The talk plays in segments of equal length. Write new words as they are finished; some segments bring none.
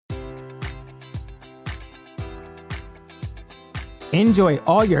Enjoy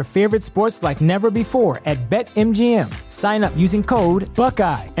all your favorite sports like never before at BetMGM. Sign up using code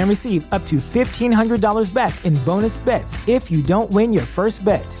Buckeye and receive up to $1,500 back in bonus bets if you don't win your first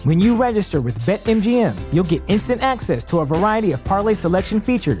bet. When you register with BetMGM, you'll get instant access to a variety of parlay selection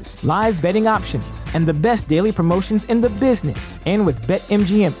features, live betting options, and the best daily promotions in the business. And with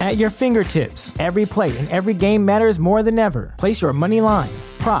BetMGM at your fingertips, every play and every game matters more than ever. Place your money line,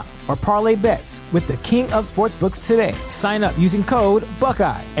 prop, or parlay bets with the king of sportsbooks today. Sign up using code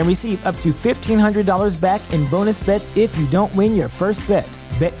Buckeye and receive up to $1,500 back in bonus bets if you don't win your first bet.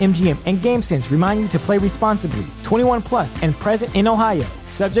 BetMGM and GameSense remind you to play responsibly. 21 plus and present in Ohio,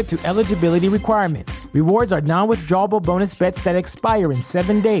 subject to eligibility requirements. Rewards are non-withdrawable bonus bets that expire in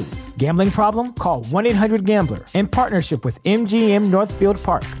 7 days. Gambling problem? Call 1-800-GAMBLER. In partnership with MGM Northfield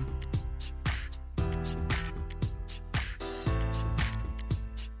Park.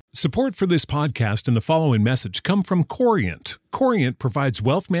 Support for this podcast and the following message come from Corient. Corient provides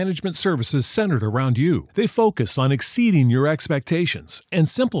wealth management services centered around you. They focus on exceeding your expectations and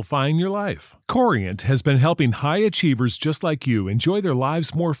simplifying your life. Corient has been helping high achievers just like you enjoy their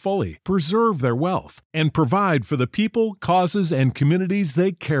lives more fully, preserve their wealth, and provide for the people, causes, and communities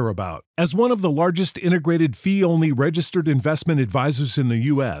they care about. As one of the largest integrated fee-only registered investment advisors in the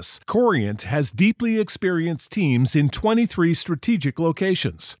U.S., Corient has deeply experienced teams in 23 strategic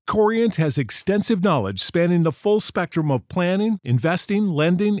locations. Corient has extensive knowledge spanning the full spectrum of planning, investing,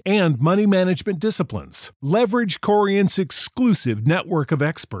 lending, and money management disciplines. Leverage Corient's exclusive network of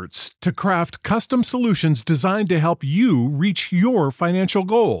experts to craft custom solutions designed to help you reach your financial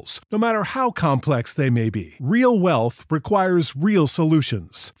goals, no matter how complex they may be. Real wealth requires real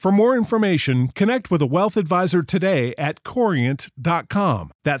solutions. For more information, connect with a wealth advisor today at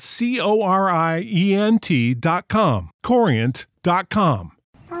Corient.com. That's Corient.com. Corient.com.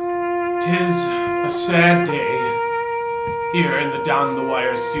 'Tis a sad day here in the Down the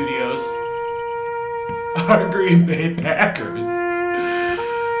Wire studios. Our Green Bay Packers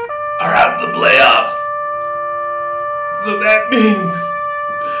are out of the playoffs. So that means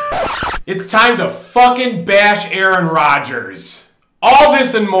it's time to fucking bash Aaron Rodgers. All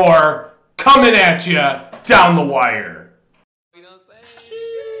this and more coming at you down the wire.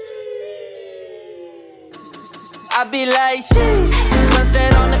 I be like, sheesh,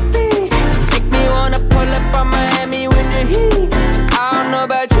 sunset on the beach. Make me wanna pull up on Miami with the heat. I don't know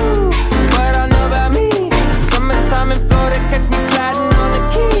about you, but I know about me. Summertime in Florida, catch me sliding on the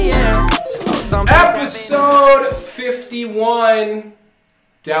key, yeah. Episode 51,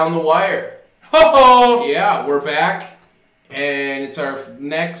 Down the Wire. Ho-ho! Yeah, we're back, and it's our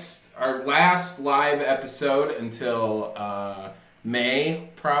last live episode until May,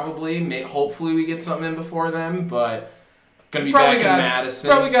 probably. Hopefully we get something in before then, but gonna be back in Madison.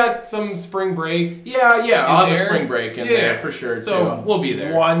 Probably got some spring break. Yeah, I'll have a spring break in there for sure, so too. We'll be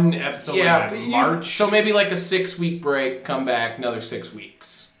there. One episode in March. So maybe like a 6-week break, come back, another 6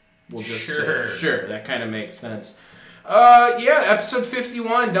 weeks. We'll just sure, that kind of makes sense. Episode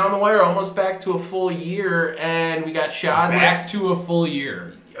 51, Down the Wire, almost back to a full year, and we got shot. Back to a full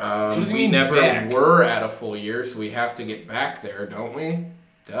year. We never were at a full year, so we have to get back there, don't we?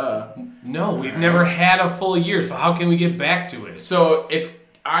 Duh. No, we've never had a full year, so how can we get back to it? So if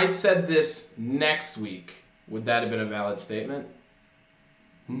I said this next week, would that have been a valid statement?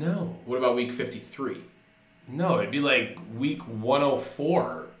 No. What about week 53? No, it'd be like week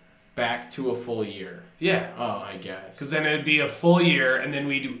 104. Back to a full year. Yeah. Oh, I guess. Because then it'd be a full year, and then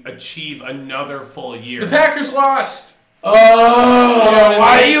we'd achieve another full year. The Packers lost! Oh,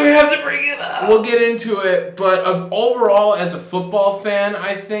 why do you have to bring it up? We'll get into it, but overall, as a football fan,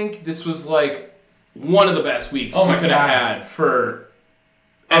 I think this was like one of the best weeks we could have had for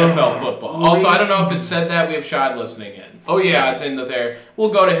NFL football. Also, I don't know if it said that. We have Shad listening in. Oh, yeah. Shad's in there. We'll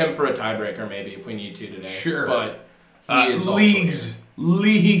go to him for a tiebreaker maybe if we need to today. Sure. But he is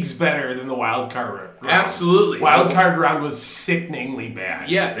leagues better than the wild card round. Absolutely. Wild card round was sickeningly bad.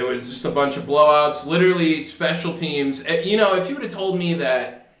 Yeah, there was just a bunch of blowouts, literally special teams. You know, if you would have told me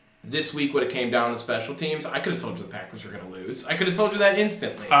that this week would have came down to special teams, I could have told you the Packers were going to lose. I could have told you that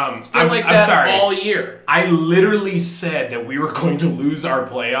instantly. It's been that all year. I literally said that we were going to lose our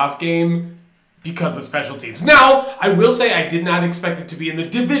playoff game because of special teams. Now, I will say I did not expect it to be in the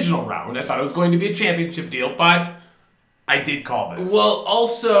divisional round. I thought it was going to be a championship deal, but I did call this. Well,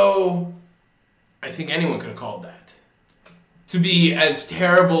 also, I think anyone could have called that. To be as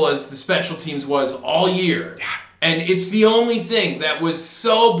terrible as the special teams was all year. Yeah. And it's the only thing that was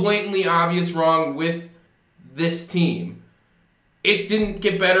so blatantly obvious wrong with this team. It didn't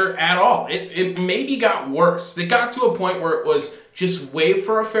get better at all. It maybe got worse. It got to a point where it was just wait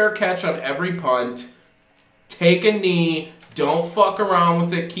for a fair catch on every punt, take a knee, Don't fuck around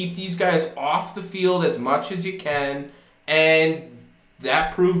with it. Keep these guys off the field as much as you can. And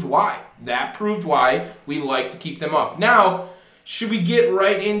that proved why. That proved why we like to keep them off. Now, should we get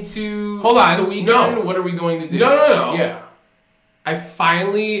right into the weekend? No. What are we going to do? No. Yeah. I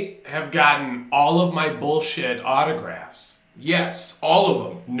finally have gotten all of my bullshit autographs. Yes, all of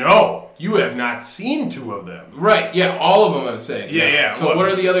them. No, you have not seen 2 of them. Right, yeah, all of them I'm saying. Yeah. So what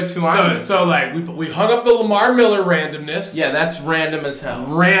are the other 2 items? So like, we hung up the Lamar Miller randomness. Yeah, that's random as hell.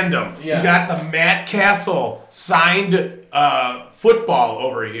 Random. Yeah. You got the Matt Castle signed football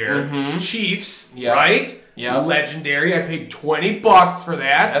over here. Mm-hmm. Chiefs, Yep. right? Yeah. Legendary. I paid $20 for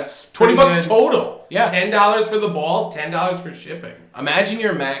that. That's $20 pretty good. total. Yeah. $10 for the ball, $10 for shipping. Imagine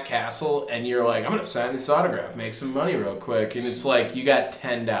you're Matt Castle and you're like, I'm going to sign this autograph, make some money real quick. And it's like, you got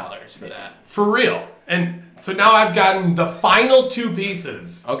 $10 for that. For real. And so now I've gotten the final 2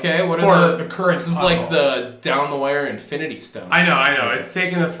 pieces. Okay, what For are the current This is puzzle. like the down-the-wire Infinity Stones. I know. It's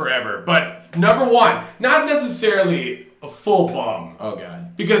taken us forever. But number 1, not necessarily a full bum. Oh,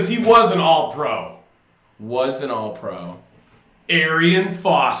 God. Because he was an all-pro. Was an all-pro. Arian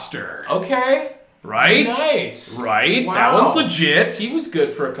Foster. Okay. Right? Nice. Right? Wow. That one's legit. He was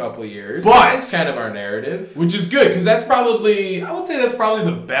good for a couple of years. But- That's kind of our narrative. Which is good, because that's probably, I would say that's probably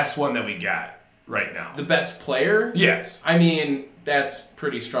the best one that we got right now. The best player? Yes. I mean, that's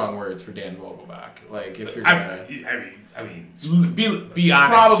pretty strong words for Dan Vogelbach. Like, if you're gonna... I mean, be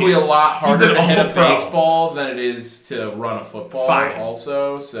honest. Probably here. a lot He's harder an to hit a all-pro. baseball than it is to run a football. Fine.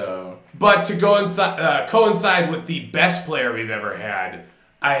 Also, so But to coincide with the best player we've ever had,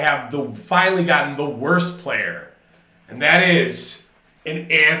 I have finally gotten the worst player, and that is an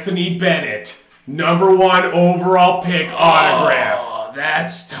Anthony Bennett #1 overall pick autograph. Oh,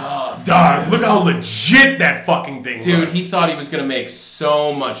 that's tough. Dog, look how legit that fucking thing Dude, was. he thought he was gonna make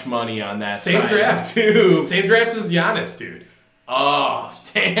so much money on that. Same signing, draft too. Same draft as Giannis, dude. Oh,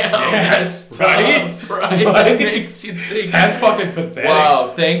 damn. That's right? tough, right? Right? That makes you think. That's fucking pathetic.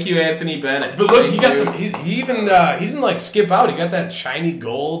 Wow, thank you, Anthony Bennett. But look, Thank he got you. some. He even he didn't like skip out. He got that shiny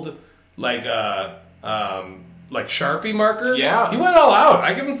gold like Sharpie marker. Yeah. he went all out.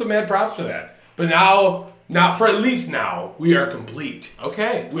 I give him some mad props for that. But now for at least now we are complete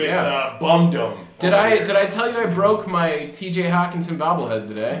Okay, with yeah. Bumdom. Did I tell you I broke my T.J. Hawkinson bobblehead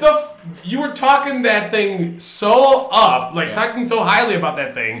today? You were talking that thing so up, talking so highly about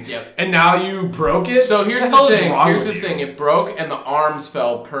that thing, Yep. and now you broke it. So here's What the hell is thing. wrong Here's with the you? thing. It broke and the arms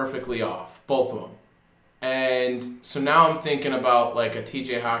fell perfectly off, both of them. And so now I'm thinking about like a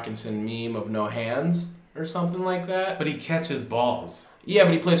T.J. Hawkinson meme of no hands or something like that. But he catches balls. Yeah,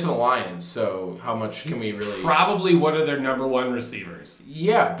 but he plays for the Lions, so how much can we really... Probably one of their #1 receivers.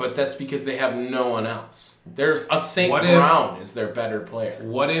 Yeah, but that's because they have no one else. There's a St. What if- Brown is their better player.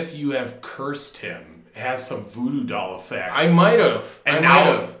 What if you have cursed him? It has some voodoo doll effect. I might have. And I now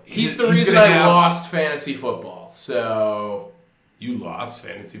might have. He's the he's reason gonna I have- lost fantasy football. So You lost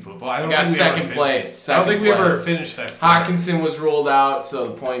fantasy football. I don't got think we ever second finished place. it. I don't think we ever place. finished that. story. Hawkinson was ruled out, so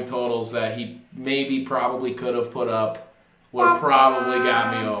the point totals that he probably could have put up would have probably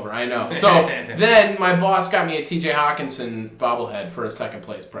got me over. I know. So then my boss got me a TJ Hawkinson bobblehead for a second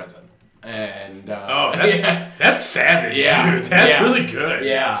place present. And that's savage, Yeah. dude. That's Yeah. really good.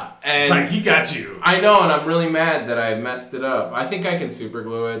 yeah. And Like, he got you. I know, and I'm really mad that I messed it up. I think I can super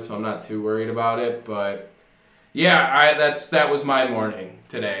glue it, so I'm not too worried about it. But yeah, that was my morning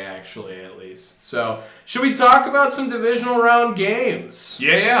today, actually, at least. So should we talk about some divisional round games?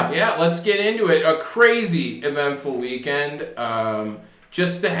 Yeah. Yeah, let's get into it. A crazy, eventful weekend.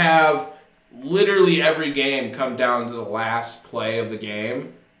 Just to have literally every game come down to the last play of the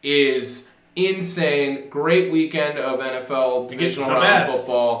game is insane. Great weekend of NFL divisional the round best.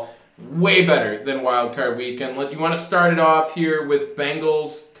 football. Way better than Wild Card Weekend. You want to start it off here with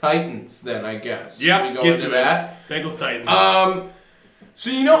Bengals Titans, then I guess. Yep, Should we go get into to that? Bengals Titans. So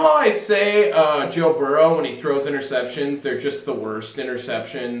you know how I say Joe Burrow, when he throws interceptions, they're just the worst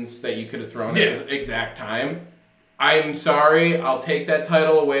interceptions that you could have thrown at the exact time? I'm sorry, I'll take that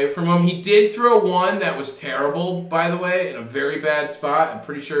title away from him. He did throw one that was terrible, by the way, in a very bad spot. I'm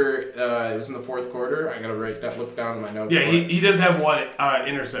pretty sure it was in the fourth quarter. I gotta look down in my notes. Yeah, for it. he does have one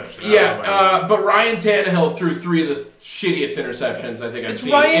interception. Yeah, but Ryan Tannehill threw 3 of the shittiest interceptions I think I've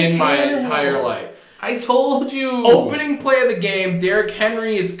seen Ryan in my Tannehill. entire life. I told you. Opening play of the game, Derrick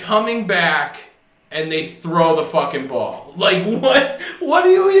Henry is coming back and they throw the fucking ball. Like, what do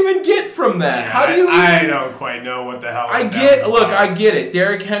you even get from that? Yeah, How do you I don't quite know what the hell I get it.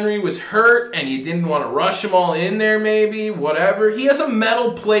 Derrick Henry was hurt, and you didn't want to rush them all in there, maybe, whatever. He has a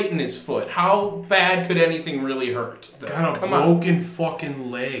metal plate in his foot. How bad could anything really hurt? Got a broken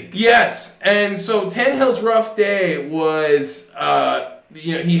fucking leg. Yes, and so Tannehill's rough day was,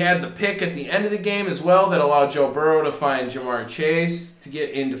 he had the pick at the end of the game as well that allowed Joe Burrow to find Jamar Chase to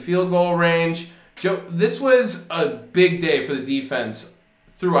get into field goal range. This was a big day for the defense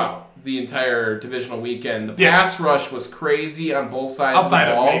throughout the entire divisional weekend. The pass rush was crazy on both sides outside of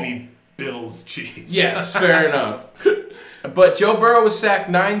the ball. Of maybe Bills Chiefs. Yes, fair enough. But Joe Burrow was sacked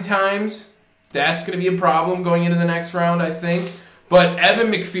 9 times. That's going to be a problem going into the next round, I think. But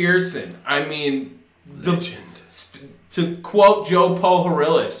Evan McPherson, I mean, legend. To quote Joe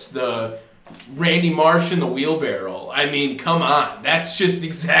Pohorilis, the Randy Marsh in the wheelbarrow. I mean, come on. That's just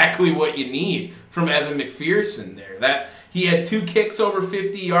exactly what you need from Evan McPherson there. That he had 2 kicks over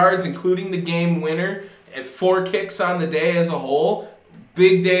 50 yards, including the game winner, and 4 kicks on the day as a whole.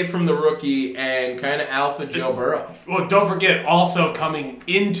 Big day from the rookie and kind of alpha Joe Burrow. Well, don't forget, also coming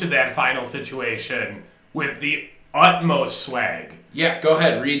into that final situation with the utmost swag. Yeah, go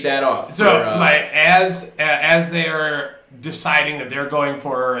ahead. Read that off. So, as they're deciding that they're going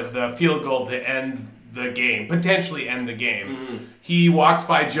for the field goal to end the game, potentially end the game, he walks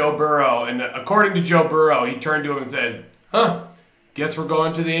by Joe Burrow, and according to Joe Burrow, he turned to him and said, guess we're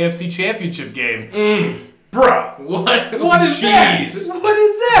going to the AFC Championship game. Bruh, what is that? What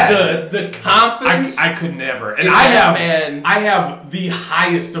is that? The confidence. I could never. And I have the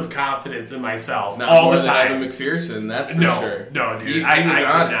highest of confidence in myself not all more the time. Than Evan McPherson, that's for sure. No, dude. He I was could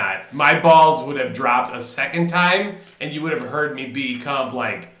on not. My balls would have dropped a second time, and you would have heard me become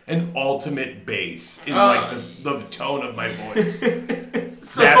like an ultimate bass in the tone of my voice.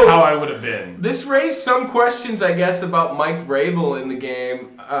 So, that's how I would have been. This raised some questions, I guess, about Mike Vrabel in the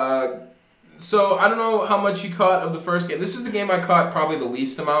game. So I don't know how much you caught of the first game. This is the game I caught probably the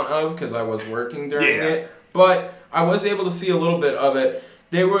least amount of because I was working during it. But I was able to see a little bit of it.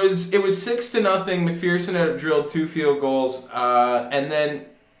 It was 6-0. McPherson had drilled 2 field goals, and then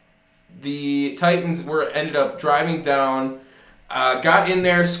the Titans ended up driving down, got in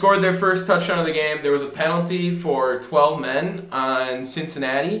there, scored their first touchdown of the game. There was a penalty for 12 men on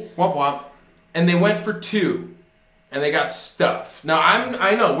Cincinnati. Womp womp. And they went for 2. And they got stuffed. Now,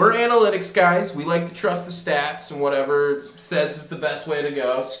 I know, we're analytics guys. We like to trust the stats and whatever says is the best way to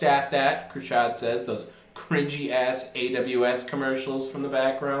go. Stat that, Krishad says. Those cringy-ass AWS commercials from the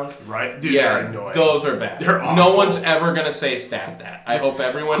background. Right? Dude, yeah, they're annoying. Those are bad. They're awful. No one's ever going to say stat that. I hope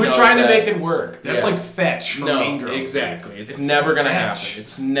everyone knows Quit trying that. to make it work. That's like Fetch from Mean Girls. Exactly. It's never going to happen.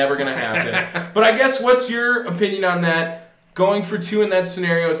 It's never going to happen. But I guess what's your opinion on that? Going for 2 in that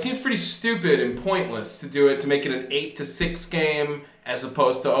scenario, it seems pretty stupid and pointless to do it, to make it an 8-6 game as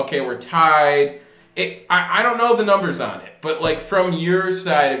opposed to, okay, we're tied. I don't know the numbers on it, but like from your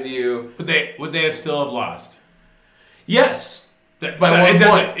side of view... Would they have still have lost? Yes. By one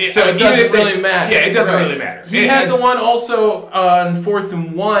point. It doesn't really matter. Yeah, it doesn't really matter. He had the one also on 4th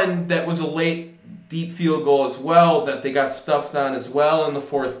and 1 that was a late deep field goal as well that they got stuffed on as well in the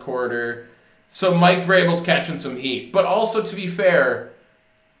 4th quarter. So Mike Vrabel's catching some heat. But also, to be fair,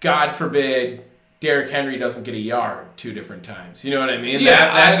 God forbid Derrick Henry doesn't get a yard 2 different times. You know what I mean?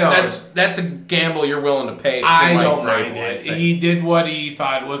 Yeah, that's a gamble you're willing to pay. I don't mind it. He did what he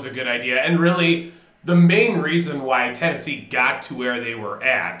thought was a good idea. And really, the main reason why Tennessee got to where they were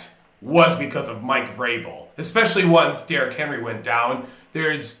at was because of Mike Vrabel. Especially once Derrick Henry went down.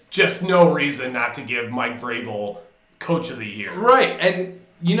 There's just no reason not to give Mike Vrabel Coach of the Year. Right, and...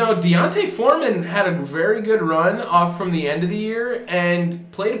 You know, Deontay Foreman had a very good run off from the end of the year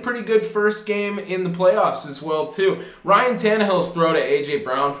and played a pretty good first game in the playoffs as well, too. Ryan Tannehill's throw to A.J.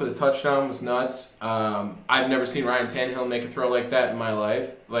 Brown for the touchdown was nuts. I've never seen Ryan Tannehill make a throw like that in my life.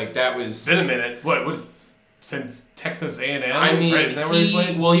 Like, that was... It's been a minute. What since Texas A&M? I mean, right? Is that where he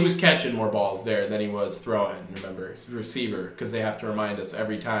played? Well, he was catching more balls there than he was throwing, remember? Receiver, because they have to remind us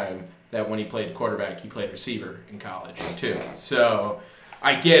every time that when he played quarterback, he played receiver in college, too. So...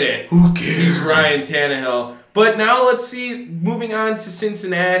 I get it. Who cares? He's Ryan Tannehill. But now let's see, moving on to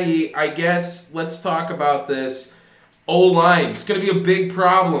Cincinnati, I guess let's talk about this O-line. It's going to be a big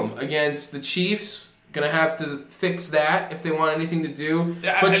problem against the Chiefs. Going to have to fix that if they want anything to do.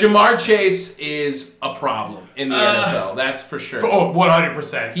 But Jamar Chase is a problem in the NFL, that's for sure.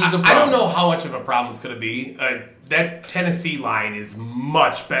 100%. He's a problem. I don't know how much of a problem it's going to be. That Tennessee line is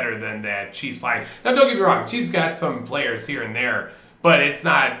much better than that Chiefs line. Now, don't get me wrong. Chiefs got some players here and there. But it's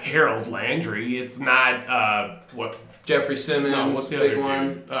not Harold Landry. It's not Jeffrey Simmons, what's the big other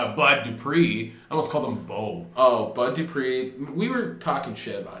one. dude? Bud Dupree. I almost called him Bo. Oh, Bud Dupree. We were talking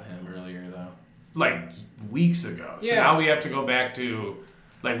shit about him earlier, though. Like weeks ago. So now we have to go back to,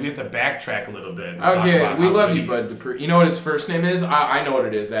 like, we have to backtrack a little bit. And Okay, we love you, Bud Dupree. You know what his first name is? I know what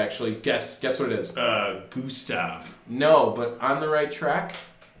it is, actually. Guess what it is. Gustav. No, but on the right track?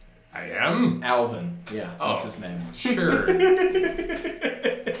 I am? Alvin. Yeah, that's his name. Sure. You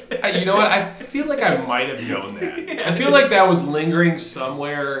know what? I feel like I might have known that. I feel like that was lingering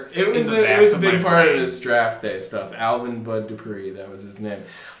somewhere. It was a big part of his draft day stuff. Alvin Bud Dupree, that was his name.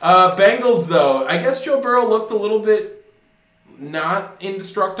 Bengals, though, I guess Joe Burrow looked a little bit not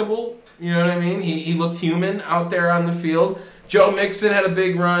indestructible. You know what I mean? He looked human out there on the field. Joe Mixon had a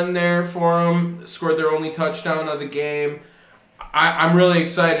big run there for him. Scored their only touchdown of the game. I'm really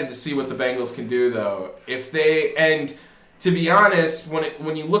excited to see what the Bengals can do, though. To be honest,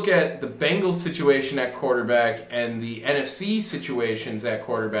 when you look at the Bengals situation at quarterback and the NFC situations at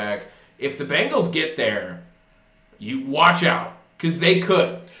quarterback, if the Bengals get there, you watch out, because they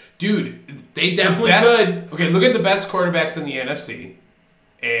could. Dude, they definitely could. Okay, look at the best quarterbacks in the NFC,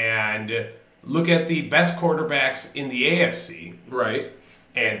 and look at the best quarterbacks in the AFC. Right.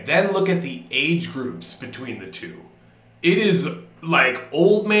 And then look at the age groups between the two. It is like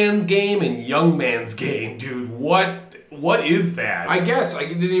old man's game and young man's game, dude. What is that? I guess. I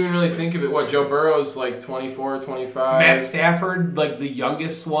didn't even really think of it. What, Joe Burrow's like 24, 25? Matt Stafford, like the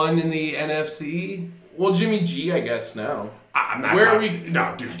youngest one in the NFC? Well, Jimmy G, I guess, now. I'm not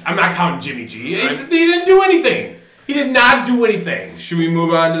No, dude. I'm not counting Jimmy G. He didn't do anything. He did not do anything. Should we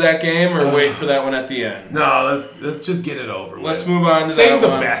move on to that game or wait for that one at the end? No, let's just get it over with. Let's move on to Save that the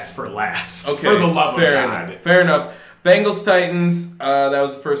one. best for last. Okay, for the love of God. Fair enough. Bengals-Titans, that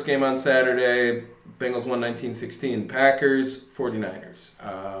was the first game on Saturday. Bengals won 19-16. Packers, 49ers.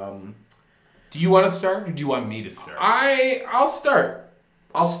 Do you want to start or do you want me to start? I'll start.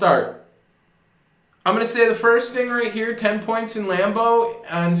 I'm going to say the first thing right here, 10 points in Lambeau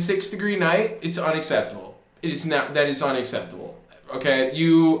on 6-degree night, it's unacceptable. It is not. That is unacceptable. Okay?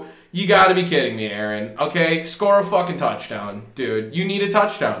 You got to be kidding me, Aaron. Okay? Score a fucking touchdown, dude. You need a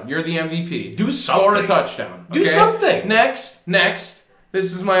touchdown. You're the MVP. Do something. Score a touchdown. Okay? Do something. Next.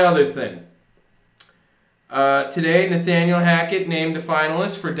 This is my other thing. Today, Nathaniel Hackett named a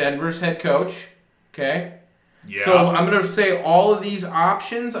finalist for Denver's head coach. Okay? Yeah. So I'm going to say all of these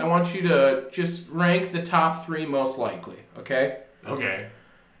options. I want you to just rank the top 3 most likely. Okay? Okay.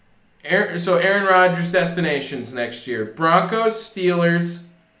 Aaron Rodgers' destinations next year. Broncos, Steelers,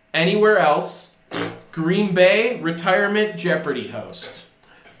 anywhere else. Green Bay, retirement Jeopardy host.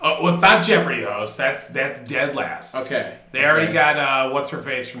 Well, it's not Jeopardy host. That's dead last. Okay. They already got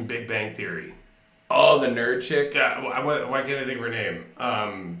what's-her-face from Big Bang Theory. Oh, the nerd chick? Yeah, why can't I think of her name?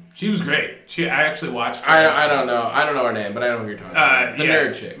 She was great. I actually watched her. I don't know. I don't know her name, but I know who you're talking about. The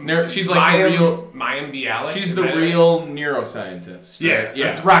nerd chick. She's like Mayim Bialik. She's the real neuroscientist. Right? Yeah,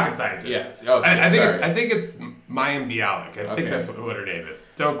 it's a rocket scientist. Yeah. Okay, I think it's Mayim Bialik. I think that's what her name is.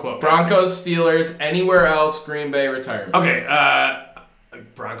 Don't quote me. Broncos, Steelers, anywhere else, Green Bay, retirement. Okay,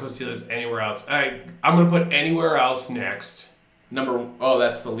 Broncos, Steelers, anywhere else. I'm going to put anywhere else next.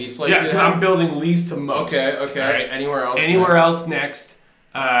 That's the least likely. Yeah, because I'm building least to most. Okay. Right? Anywhere else? Anywhere else next.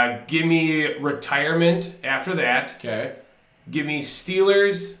 Give me retirement after that. Okay. Give me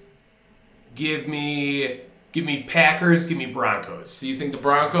Steelers. Give me Packers. Give me Broncos. So you think the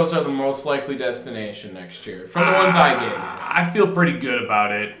Broncos are the most likely destination next year? From the ones I gave you. I feel pretty good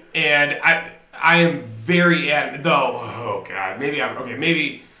about it. And I am very adamant, though. Oh, God. Maybe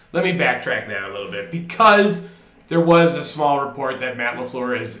let me backtrack that a little bit. Because there was a small report that Matt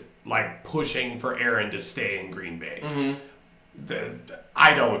LaFleur is like pushing for Aaron to stay in Green Bay. Mm-hmm.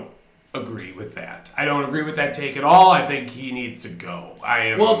 I don't agree with that. I don't agree with that take at all. I think he needs to go.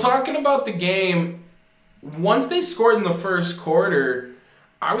 Well, talking about the game, once they scored in the first quarter,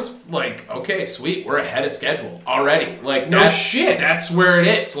 I was like, okay, sweet, we're ahead of schedule already. Like, no shit. That's where it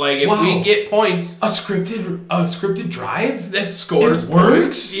is. Like, if we get points, a scripted drive that scores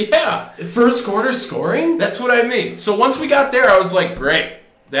works. Yeah, first quarter scoring. That's what I mean. So once we got there, I was like, great,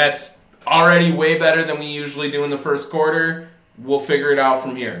 that's already way better than we usually do in the first quarter. We'll figure it out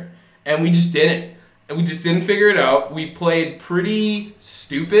from here, and we just didn't. And we just didn't figure it out. We played pretty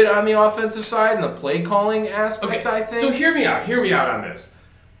stupid on the offensive side in the play calling aspect. I think. So hear me out on this.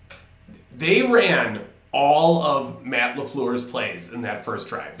 They ran all of Matt LaFleur's plays in that first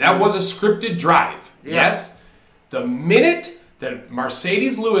drive. That was a scripted drive. Yeah. Yes? The minute that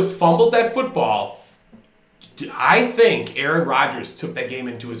Mercedes Lewis fumbled that football, I think Aaron Rodgers took that game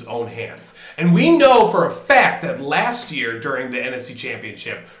into his own hands. And we know for a fact that last year during the NFC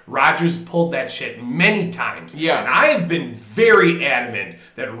Championship, Rodgers pulled that shit many times. Yeah. And I have been very adamant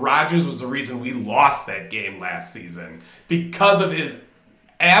that Rodgers was the reason we lost that game last season because of his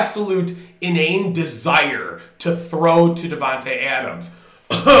absolute inane desire to throw to Devontae Adams.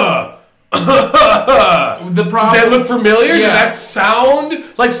 The problem, Does that look familiar? Yeah. Does that sound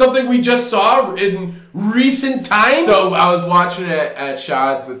like something we just saw in recent times? So I was watching it at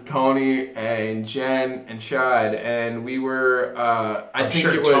Shad's with Tony and Jen and Shad, and we were. I think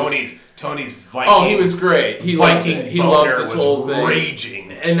sure it was Tony's Viking. Oh, he was great. He loved Viking it. He loved boner this was whole thing.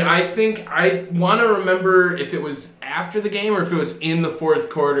 raging. And I think I want to remember if it was after the game or if it was in the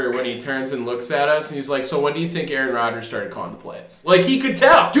fourth quarter when he turns and looks at us and he's like, "So when do you think Aaron Rodgers started calling the plays?" Like he could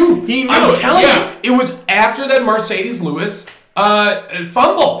tell, Dude, He knew I'm it. telling Yeah. you, it was after that Mercedes Lewis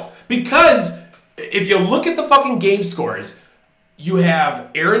fumble. Because if you look at the fucking game scores, you have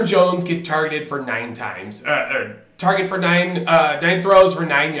Aaron Jones get targeted for 9 times. Target for 9 throws for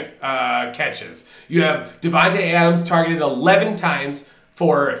 9 catches. You have Devontae Adams targeted 11 times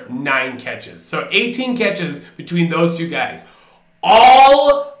for 9 catches. So 18 catches between those two guys.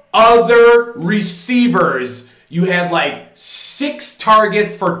 All other receivers, you had like 6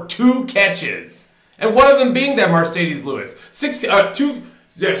 targets for 2 catches. And one of them being that Mercedes Lewis. 6 targets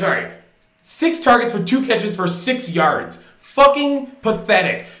for 2 catches for 6 yards. Fucking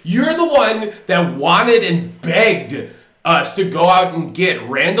pathetic. You're the one that wanted and begged us to go out and get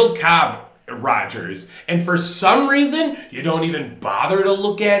Randall Cobb, Rodgers, and for some reason you don't even bother to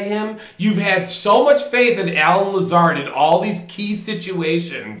look at him. You've had so much faith in Alan Lazard in all these key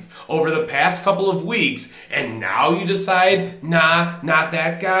situations over the past couple of weeks, and now you decide, nah, not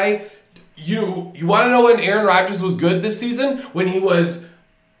that guy. You want to know when Aaron Rodgers was good this season? When he was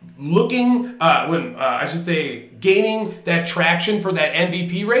gaining that traction for that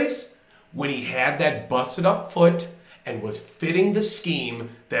MVP race, when he had that busted up foot and was fitting the scheme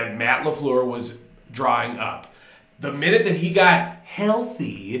that Matt LaFleur was drawing up. The minute that he got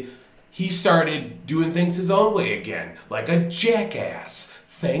healthy, he started doing things his own way again, like a jackass.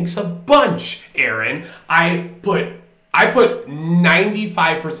 Thanks a bunch, Aaron. I put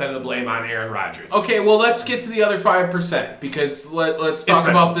 95% of the blame on Aaron Rodgers. Okay, well, let's get to the other 5% because let's talk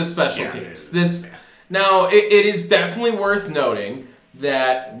about this special teams. Now, it is definitely worth noting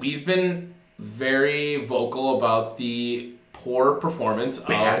that we've been very vocal about the poor performance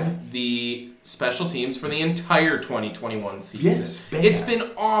of the special teams for the entire 2021 season. Yes, bad. It's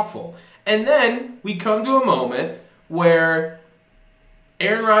been awful. And then we come to a moment where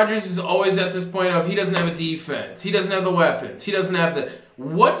Aaron Rodgers is always at this point of he doesn't have a defense, he doesn't have the weapons, he doesn't have the...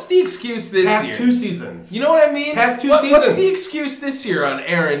 What's the excuse this year? Past 2 seasons. You know what I mean? Past 2 What's seasons. the excuse this year on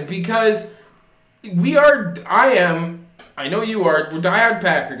Aaron? Because I know you are, we're diehard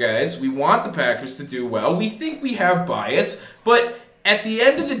Packer guys. We want the Packers to do well. We think we have bias. But at the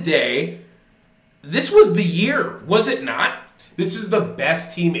end of the day, this was the year, was it not? This is the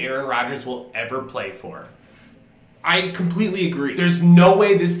best team Aaron Rodgers will ever play for. I completely agree. There's no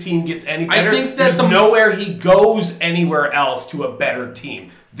way this team gets any better. I think that there's nowhere he goes anywhere else to a better team.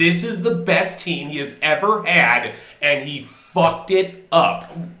 This is the best team he has ever had, and he fucked it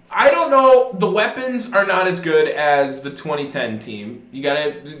up. I don't know. The weapons are not as good as the 2010 team.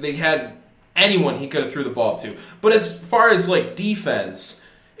 They had anyone he could have threw the ball to. But as far as like defense,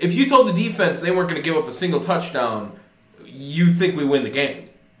 if you told the defense they weren't going to give up a single touchdown, you think we win the game.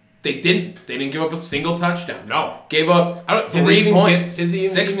 They didn't. They didn't give up a single touchdown. No. Gave up Did they 3 points. Did they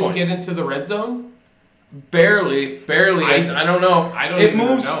 6 even points. get into the red zone? Barely. I don't know. I don't It even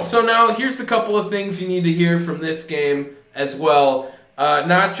moves. know. So now here's a couple of things you need to hear from this game as well.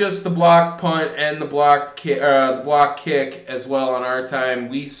 Not just the block punt and the block kick as well on our time.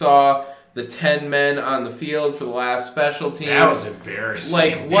 We saw the 10 men on the field for the last special teams. That was embarrassing.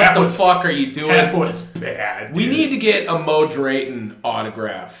 Like, what the fuck are you doing? That was bad, We dude. need to get a Mo Drayton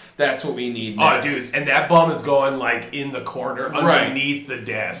autograph. That's what we need Oh, next. dude, and that bum is going like in the corner underneath the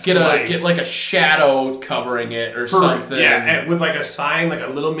desk. Get like a shadow covering it or something. Yeah, and with like a sign, like a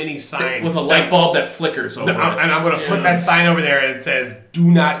little mini sign. With a light bulb that flickers over it. And I'm going to put that sign over there and it says,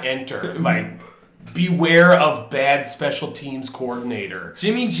 "Do not enter." Like, beware of bad special teams coordinator.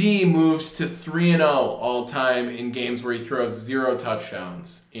 Jimmy G moves to 3-0 all time in games where he throws 0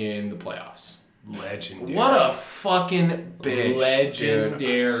 touchdowns in the playoffs. Legendary. What a fucking bitch. Legendary.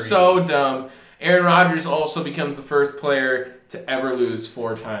 Dude. So dumb. Aaron Rodgers also becomes the first player to ever lose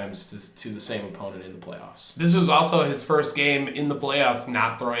 4 times to the same opponent in the playoffs. This was also his first game in the playoffs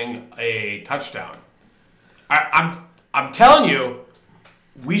not throwing a touchdown. I'm telling you,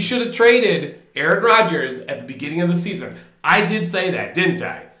 we should have traded Aaron Rodgers at the beginning of the season. I did say that, didn't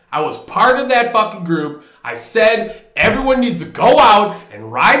I? I was part of that fucking group. I said everyone needs to go out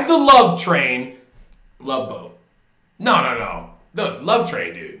and ride the love train. Love Boat. No. The Love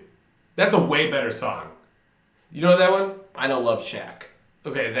Train, dude. That's a way better song. You know that one? I know Love Shack.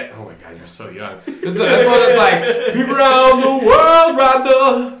 Okay, oh my God, you're so young. That's what it's like. People around the world ride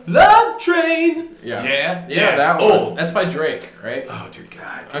the love train. Yeah, Yeah. that one. Oh. That's by Drake, right? Oh, dear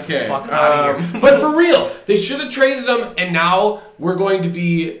God. Get Okay, the fuck out of here. But for real, they should have traded him, and now we're going to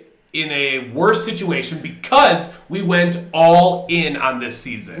be in a worse situation because we went all in on this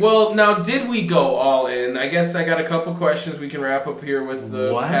season. Well, now, did we go all in? I guess I got a couple questions we can wrap up here with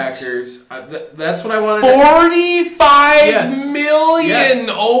the What? Packers. That's what I wanted $45 million Yes.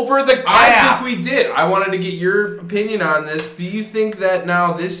 over the cap. I think we did. I wanted to get your opinion on this. Do you think that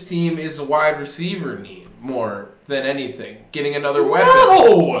now this team is a wide receiver need more than anything? Getting another weapon?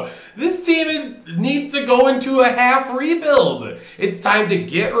 No! This team needs to go into a half rebuild. It's time to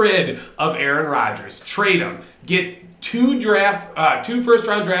get rid of Aaron Rodgers. Trade him. Get two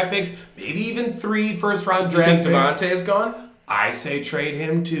first-round draft picks, maybe even 3 first-round Do you draft think picks. Devontae is gone? I say trade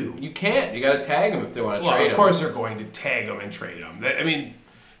him too. You can't. You got to tag him if they want to Well, trade him. of course they're going to tag him and trade him. I mean,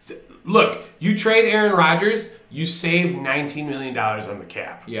 look, you trade Aaron Rodgers, you save $19 million on the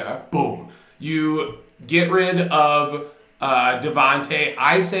cap. Yeah. Boom. You get rid of Devontae.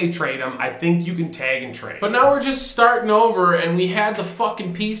 I say trade him. I think you can tag and trade. But now we're just starting over, and we had the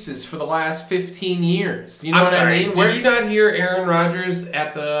fucking pieces for the last 15 years. You know what I mean? Did you not hear Aaron Rodgers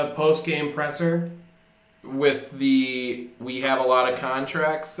at the post-game presser? With we have a lot of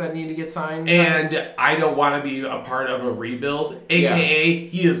contracts that need to get signed. And I don't want to be a part of a rebuild. AKA,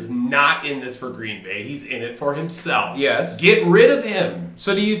 he is not in this for Green Bay. He's in it for himself. Yes. Get rid of him.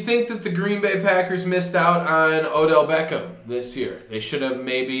 So do you think that the Green Bay Packers missed out on Odell Beckham this year? They should have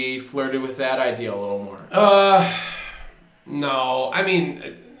maybe flirted with that idea a little more. No. I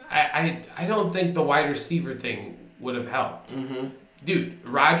mean, I don't think the wide receiver thing would have helped. Mm-hmm. Dude,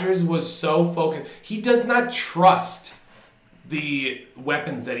 Rodgers was so focused. He does not trust the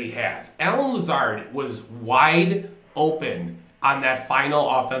weapons that he has. Alan Lazard was wide open on that final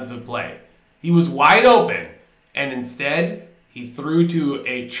offensive play. He was wide open, and instead, he threw to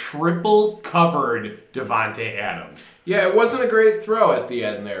a triple-covered Devontae Adams. Yeah, it wasn't a great throw at the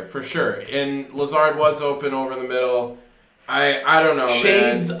end there, for sure. And Lazard was open over the middle. I don't know,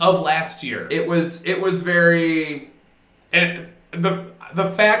 Shades man. of last year. It was very... And the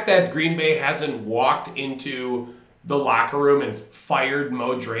fact that Green Bay hasn't walked into the locker room and fired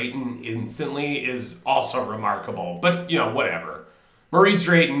Mo Drayton instantly is also remarkable. But, whatever. Maurice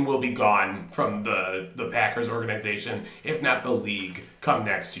Drayton will be gone from the Packers organization, if not the league, come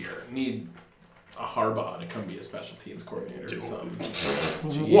next year. Need a Harbaugh to come be a special teams coordinator or something.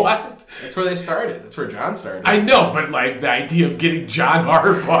 Jeez. What? That's where they started. That's where John started. I know, but the idea of getting John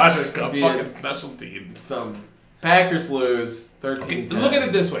Harbaugh to come Be fucking special teams. Some Packers lose 13-10. Okay, look at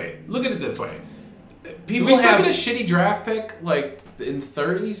it this way. Do People we still have get a shitty draft pick, in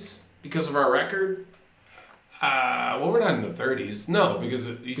 30s because of our record? we're not in the 30s. No, because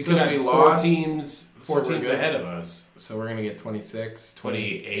Because got we four lost, teams so we're good. ahead of us. So we're going to get 26,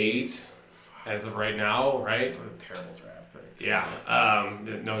 28 as of right now, right? What a terrible draft pick. Yeah.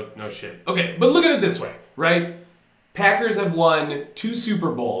 No shit. Okay, but look at it this way, right? Packers have won 2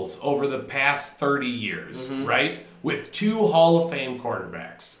 Super Bowls over the past 30 years, right? With 2 Hall of Fame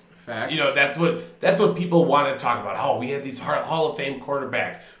quarterbacks. Facts. That's what people want to talk about. Oh, we had these Hall of Fame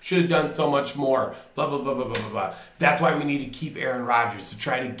quarterbacks. Should have done so much more. Blah, blah, blah, blah, blah, blah, blah. That's why we need to keep Aaron Rodgers to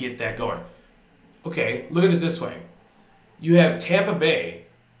try to get that going. Okay, look at it this way. You have Tampa Bay,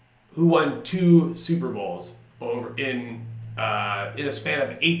 who won 2 Super Bowls over in a span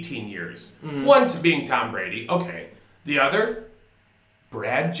of 18 years. One to being Tom Brady. Okay. The other,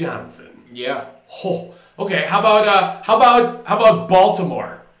 Brad Johnson. Yeah. Oh, okay. How about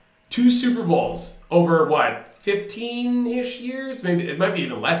Baltimore? 2 Super Bowls over 15-ish years? Maybe it might be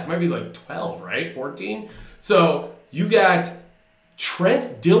even less. It might be 12, right? 14. So you got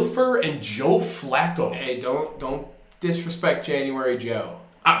Trent Dilfer and Joe Flacco. Hey, don't disrespect January Joe.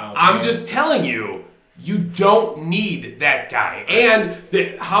 I'm just telling you, you don't need that guy. And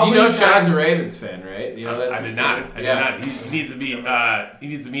how you many know times? Sean's a Ravens fan, right? You know that's I his did not. thing. I did not. He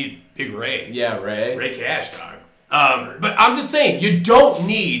needs to meet Big Ray. Yeah, Ray. Ray Cash, dog. But I'm just saying, you don't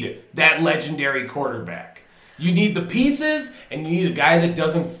need that legendary quarterback. You need the pieces, and you need a guy that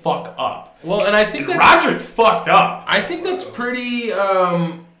doesn't fuck up. Well, and I think that's Rodgers fucked up. I think that's pretty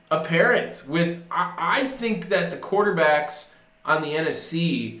apparent. I think that the quarterbacks on the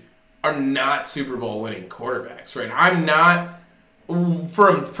NFC are not Super Bowl winning quarterbacks, right?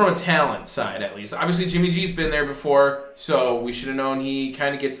 From a talent side, at least. Obviously, Jimmy G's been there before, so we should have known he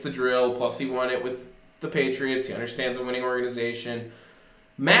kind of gets the drill. Plus, he won it with the Patriots. He understands a winning organization.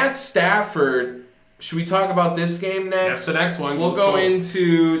 Matt Stafford, should we talk about this game next? That's the next one. We'll go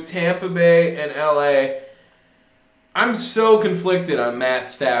into Tampa Bay and LA. I'm so conflicted on Matt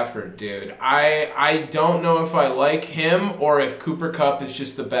Stafford, dude. I don't know if I like him or if Cooper Kupp is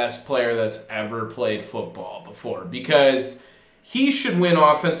just the best player that's ever played football before. Because he should win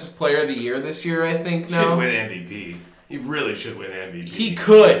Offensive Player of the Year this year, I think, now. Should win MVP. He really should win MVP. He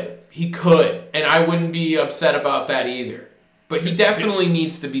could. And I wouldn't be upset about that either. But he definitely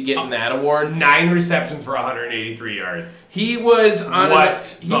needs to be getting that award. 9 receptions for 183 yards. He was on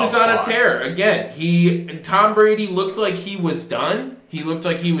a tear. Again, Tom Brady looked like he was done. He looked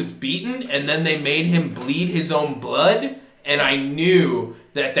like he was beaten, and then they made him bleed his own blood, and I knew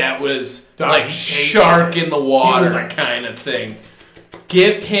that was like shark in the water kind of thing.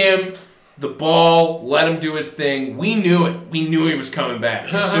 Give him the ball, let him do his thing. We knew it. We knew he was coming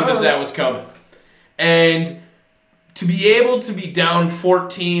back as soon as that was coming. And to be able to be down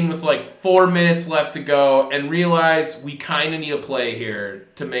 14 with like 4 minutes left to go and realize we kind of need a play here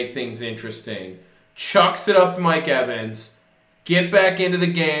to make things interesting, chucks it up to Mike Evans, get back into the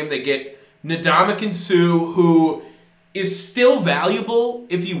game. They get Ndamukong Suh, who is still valuable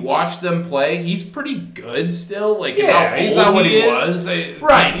if you watch them play. He's pretty good still. Like, he's not what he was.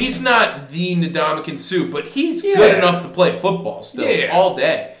 Right, he's not the Ndamukong Suh, but he's good enough to play football still all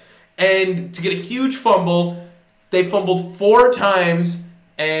day. And to get a huge fumble, they fumbled 4 times,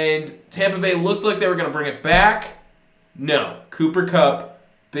 and Tampa Bay looked like they were going to bring it back. No. Cooper Kupp,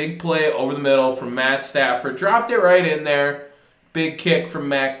 big play over the middle from Matt Stafford. Dropped it right in there. Big kick from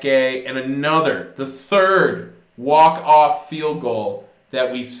Matt Gay. And the third walk-off field goal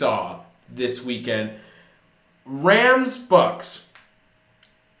that we saw this weekend. Rams-Bucks.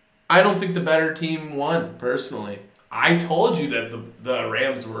 I don't think the better team won, personally. I told you that the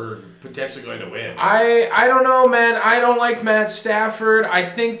Rams were potentially going to win. I don't know, man. I don't like Matt Stafford. I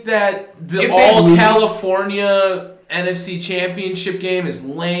think that the all-California NFC Championship game is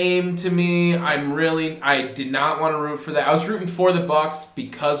lame to me. I did not want to root for that. I was rooting for the Bucks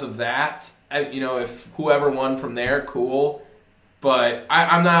because of that. If whoever won from there, cool. But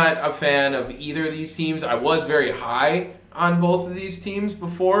I'm not a fan of either of these teams. I was very high on both of these teams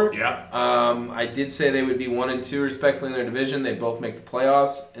before. Yeah. I did say they would be 1 and 2 respectively in their division. They'd both make the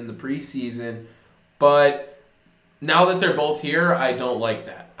playoffs in the preseason. But now that they're both here, I don't like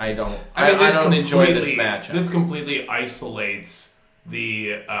that. I don't enjoy this matchup. This completely isolates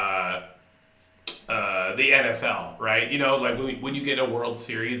the NFL, right? Like when you get a World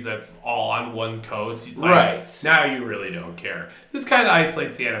Series that's all on one coast, it's like, right. Now you really don't care. This kind of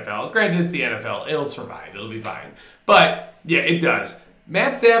isolates the NFL. Granted, it's the NFL. It'll survive. It'll be fine. But, yeah, it does.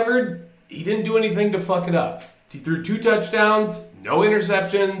 Matt Stafford, he didn't do anything to fuck it up. He threw 2 touchdowns, no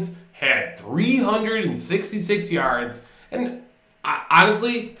interceptions, had 366 yards, and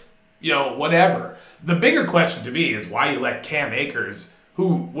honestly, whatever. The bigger question to me is why you let Cam Akers,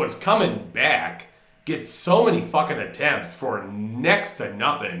 who was coming back, get so many fucking attempts for next to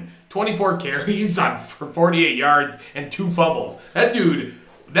nothing. 24 carries for 48 yards and 2 fumbles. That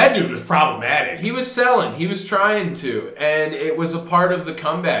dude was problematic. He was selling. He was trying to. And it was a part of the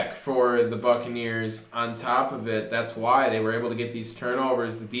comeback for the Buccaneers on top of it. That's why they were able to get these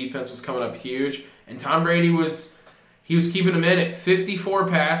turnovers. The defense was coming up huge. And Tom Brady was keeping them in it. 54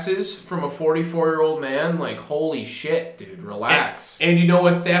 passes from a 44-year-old man. Like, holy shit, dude. Relax. And you know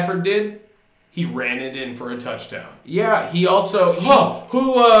what Stafford did? He ran it in for a touchdown. Yeah, he also...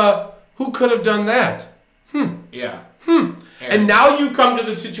 Who could have done that? Yeah. And now you come to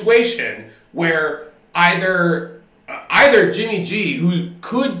the situation where either Jimmy G, who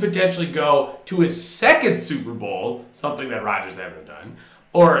could potentially go to his 2nd Super Bowl, something that Rodgers hasn't done,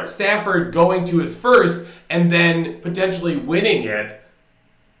 or Stafford going to his 1st and then potentially winning it.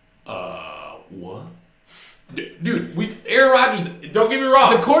 What? Dude, Aaron Rodgers, don't get me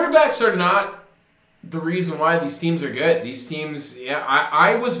wrong. The quarterbacks are not the reason why these teams are good. These teams,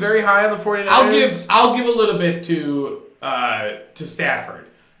 I was very high on the 49ers. I'll give a little bit to Stafford.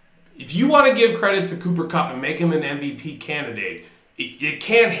 If you want to give credit to Cooper Kupp and make him an MVP candidate, it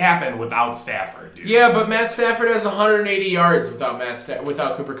can't happen without Stafford, dude. Yeah, but Matt Stafford has 180 yards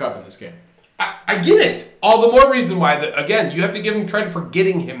without Cooper Kupp in this game. I get it. All the more reason why, again, you have to give him credit for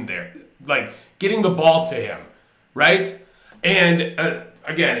getting him there. Like, getting the ball to him, right? And,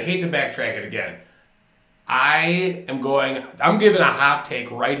 again, I hate to backtrack it again. I'm giving a hot take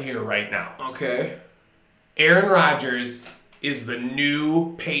right here, right now. Okay. Aaron Rodgers is the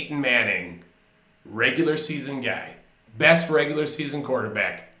new Peyton Manning regular season guy. best regular season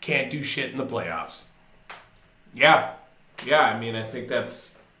quarterback, can't do shit in the playoffs. Yeah. Yeah, I mean, I think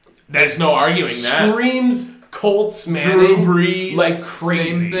there's no arguing that. Screams Colts Manning. Drew Brees. Like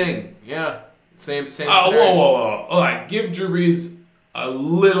crazy. Same thing. Yeah. Same Oh, scenario. whoa. All right, give Drew Brees a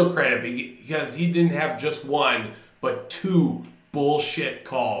little credit because he didn't have just one, but two bullshit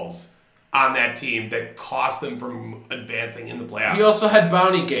calls on that team that cost them from advancing in the playoffs. He also had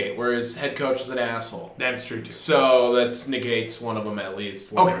Bountygate, where his head coach was an asshole. That's true, too. So that negates one of them at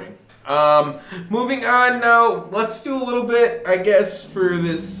least. Okay. Moving on now, let's do a little bit, I guess, for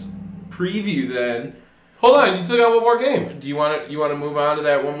this preview then. Hold on, you still got one more game. Do you want to move on to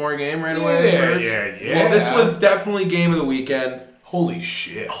that one more game right away first? Yeah. Well, this was definitely game of the weekend. Holy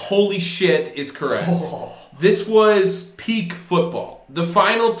shit. Holy shit is correct. This was peak football. The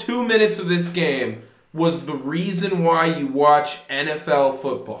final 2 minutes of this game was the reason why you watch NFL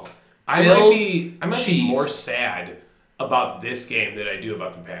football. I might be more Chiefs. sad about this game than I do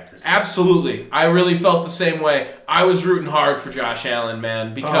about the Packers. Absolutely. I really felt the same way. I was rooting hard for Josh Allen,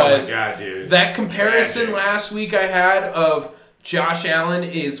 man, because oh my God, dude. that comparison Tragic. last week I had of Josh Allen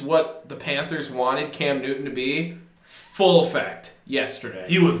is what the Panthers wanted Cam Newton to be, full effect yesterday.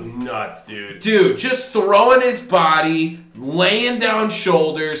 He was nuts, dude. Dude, just throwing his body, laying down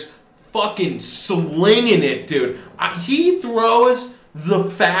shoulders, fucking slinging it, dude. He throws the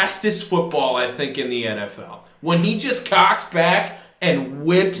fastest football, I think, in the NFL. When he just cocks back and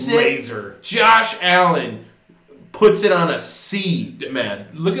whips it, Razor. Josh Allen puts it on a seed, man.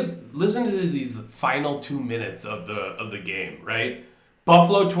 Listen to these final 2 minutes of the game, right?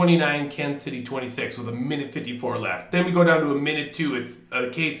 Buffalo 29, Kansas City 26 with a minute 54 left. Then we go down to a minute 2. It's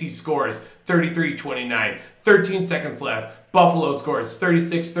KC scores 33-29. 13 seconds left. Buffalo scores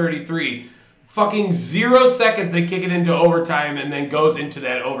 36-33. Fucking 0 seconds, they kick it into overtime and then goes into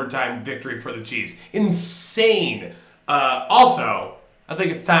that overtime victory for the Chiefs. Insane. Also, I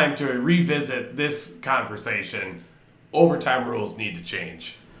think it's time to revisit this conversation. Overtime rules need to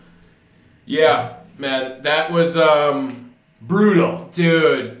change. Yeah, man, that was Brutal.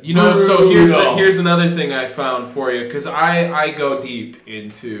 dude. You know, so Brutal. here's another thing I found for you, because I go deep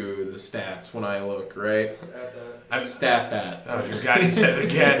into the stats when I look, right? Stat that. Oh, your God, he said it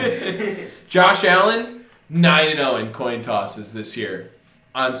again. Josh Allen, 9-0 in coin tosses this year.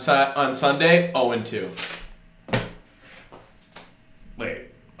 On Sunday, 0-2. Wait.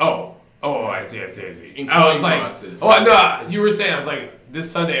 Oh, I see. In I was coin like, tosses. oh, no, you were saying, I was like, this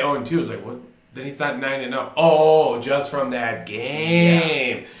Sunday 0-2. I was like, what? Then he's not 9-0. Oh, just from that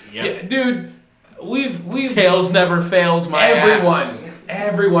game. Yeah. Dude, we've Tails never fails, my ass.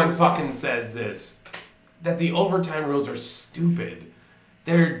 everyone fucking says this. That the overtime rules are stupid.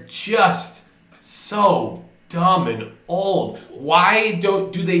 They're just so dumb and old. Why do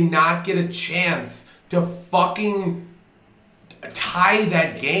they not get a chance to fucking tie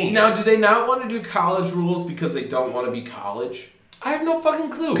that game? Now, do they not want to do college rules because they don't want to be college? I have no fucking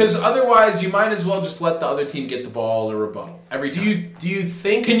clue. Because otherwise, you might as well just let the other team get the ball or rebuttal every time. do you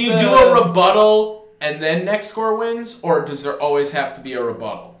think Can you do a rebuttal and then next score wins, or does there always have to be a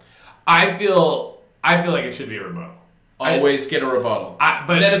rebuttal? I feel like it should be a rebuttal. Always get a rebuttal.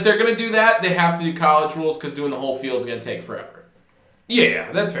 But then if they're going to do that, they have to do college rules because doing the whole field is going to take forever.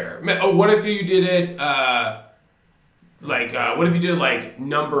 Yeah, that's fair. What if you did it what if you did like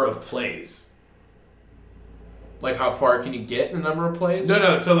number of plays? Like how far can you get in a number of plays?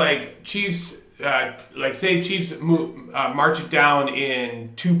 No. So like Chiefs, say Chiefs march it down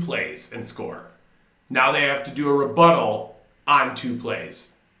in 2 plays and score. Now they have to do a rebuttal on 2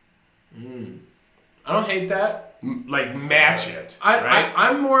 plays. I don't hate that. Like match it. Right?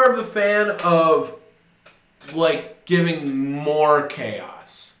 I'm more of the fan of like giving more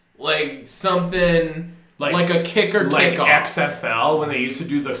chaos, like something like a kicker like kickoff. XFL when they used to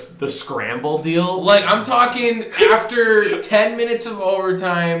do the scramble deal. Like, I'm talking after 10 minutes of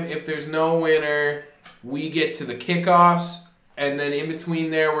overtime, if there's no winner, we get to the kickoffs, and then in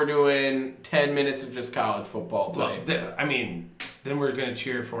between there, we're doing 10 minutes of just college football Well, play. then we're going to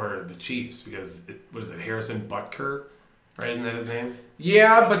cheer for the Chiefs because, Harrison Butker? Right, isn't that his name?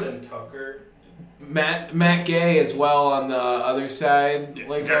 Yeah, but Tucker. Matt Gay as well on the other side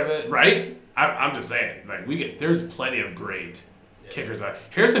of it. Right? I'm just saying, there's plenty of great kickers out.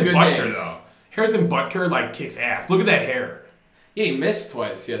 Harrison Good Butker, names. though. Harrison Butker, kicks ass. Look at that hair. Yeah, he missed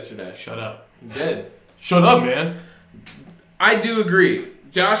twice yesterday. Shut up. He did. Shut up, man. I do agree.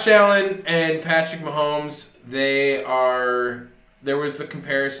 Josh Allen and Patrick Mahomes, there was the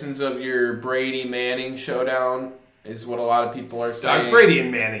comparisons of your Brady-Manning showdown, is what a lot of people are saying. Brady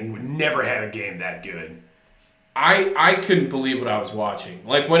and Manning would never had a game that good. I couldn't believe what I was watching.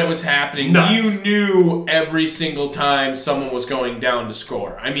 Like, when it was happening, Nuts. you knew every single time someone was going down to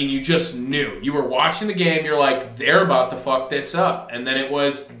score. I mean, you just knew. You were watching the game, you're like, they're about to fuck this up. And then it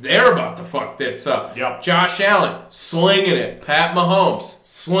was, they're about to fuck this up. Yep. Josh Allen, slinging it. Pat Mahomes,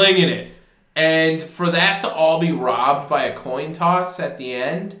 slinging it. And for that to all be robbed by a coin toss at the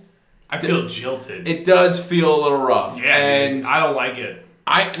end, I feel jilted. it does feel a little rough. Yeah, and dude, I don't like it.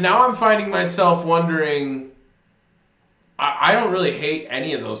 now I'm finding myself wondering, I don't really hate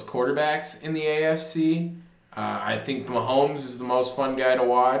any of those quarterbacks in the AFC. I think Mahomes is the most fun guy to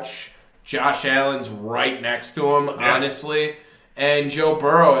watch. Josh Allen's right next to him, honestly. And Joe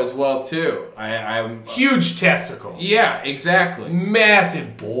Burrow as well, too. I'm Huge testicles. Yeah, exactly.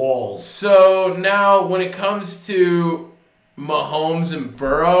 Massive balls. So now when it comes to Mahomes and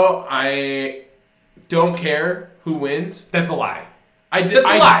Burrow, I don't care who wins. That's a lie. That's a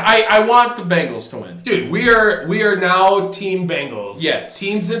lie. I want the Bengals to win. Dude, we are now Team Bengals. Yes.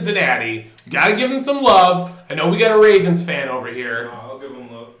 Team Cincinnati. You gotta give them some love. I know we got a Ravens fan over here. I'll give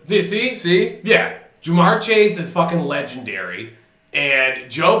them love. See? Yeah. Jamar Chase is fucking legendary. And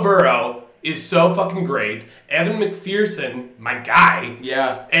Joe Burrow is so fucking great. Evan McPherson, my guy.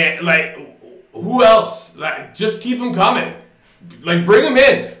 Yeah. And, like, who else? Like, just keep him coming. Like, bring him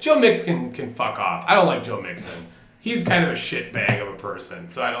in. Joe Mixon can fuck off. I don't like Joe Mixon. He's kind of a shitbag of a person,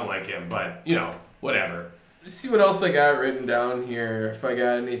 so I don't like him. But, whatever. Let's see what else I got written down here, if I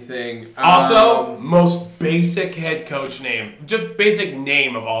got anything. Also, most basic head coach name. Just basic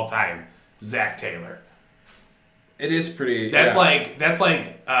name of all time. Zach Taylor. It is pretty... That's like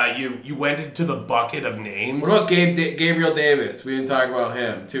you went into the bucket of names. What about Gabriel Davis? We didn't talk about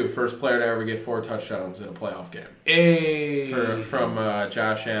him, too. First player to ever get 4 touchdowns in a playoff game. From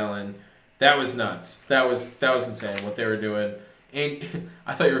Josh Allen. That was nuts. That was insane what they were doing. And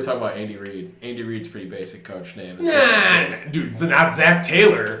I thought you were talking about Andy Reid. Andy Reid's pretty basic coach name. Nah, dude, it's not Zach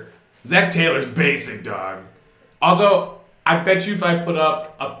Taylor. Zach Taylor's basic, dog. Also, I bet you if I put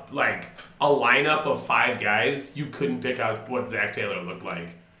up a lineup of 5 guys, you couldn't pick out what Zach Taylor looked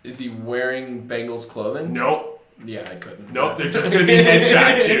like. Is he wearing Bengals clothing? Nope. Yeah, I couldn't. Nope, they're just going to be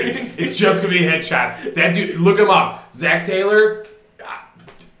headshots, dude. It's just going to be headshots. That dude, look him up. Zach Taylor,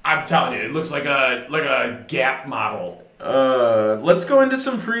 I'm telling you, it looks like a Gap model. Let's go into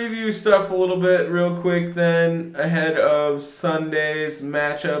some preview stuff a little bit real quick then, ahead of Sunday's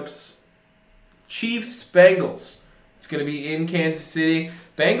matchups. Chiefs-Bengals. It's going to be in Kansas City.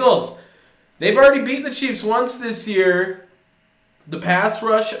 Bengals, they've already beaten the Chiefs once this year. The pass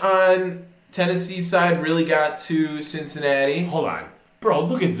rush on Tennessee's side really got to Cincinnati. Hold on. Bro,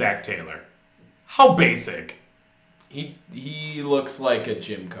 look at Zach Taylor. How basic. He looks like a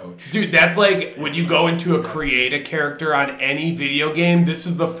gym coach. Dude, that's like when you go into create a character on any video game, this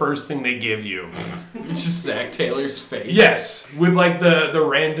is the first thing they give you. It's just Zach Taylor's face. Yes, with like the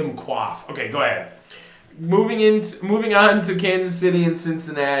random quaff. Okay, go ahead. Moving on to Kansas City and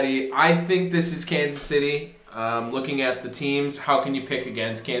Cincinnati, I think this is Kansas City. Looking at the teams, how can you pick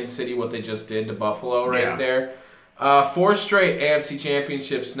against Kansas City, what they just did to Buffalo there? 4 straight AFC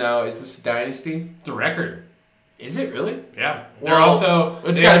championships now. Is this a dynasty? It's a record. Is it really? Yeah. They're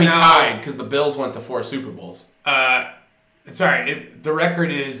it's got to be tied because the Bills went to 4 Super Bowls. The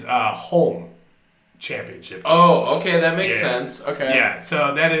record is home championship. Oh, okay, that makes sense. Okay. Yeah,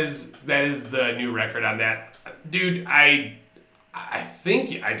 so that is the new record on that. Dude, I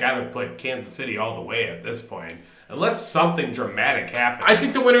think I gotta put Kansas City all the way at this point. Unless something dramatic happens. I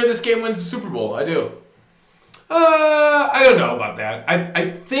think the winner of this game wins the Super Bowl. I do. I don't know about that. I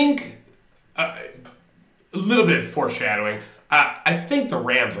think a little bit of foreshadowing. I think the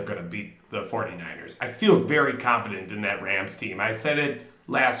Rams are going to beat the 49ers. I feel very confident in that Rams team. I said it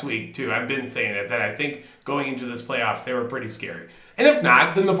last week, too. I've been saying it, that I think going into this playoffs, they were pretty scary. And if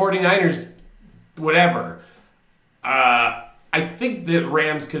not, then the 49ers, whatever. I think the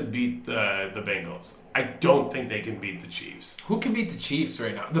Rams could beat the Bengals. I don't think they can beat the Chiefs. Who can beat the Chiefs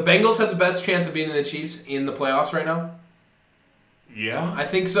right now? The Bengals have the best chance of beating the Chiefs in the playoffs right now? Yeah. I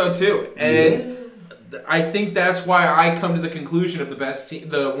think so, too. And I think that's why I come to the conclusion of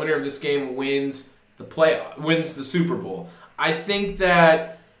the winner of this game wins the Super Bowl. I think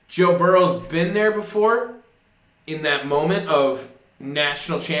that Joe Burrow's been there before in that moment of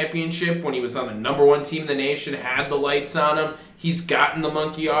national championship when he was on the number 1 team in the nation, had the lights on him. He's gotten the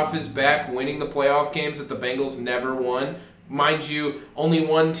monkey off his back, winning the playoff games that the Bengals never won. Mind you, only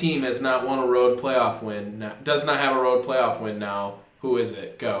one team has not won a road playoff win. Does not have a road playoff win now. Who is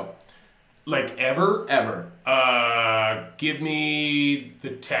it? Go. Like ever? Ever. Give me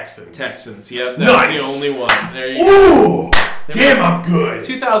the Texans. Texans, yep. Nice. That's the only one. There you go. Ooh! Damn, I'm good.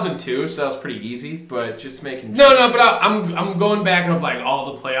 2002, so that was pretty easy, but just making No, but I'm going back of like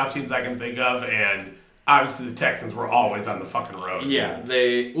all the playoff teams I can think of, and obviously the Texans were always on the fucking road. Yeah,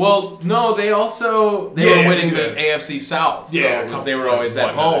 they were winning the AFC South, yeah, because they were always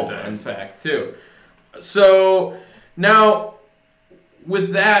at home, in fact, too. So, now,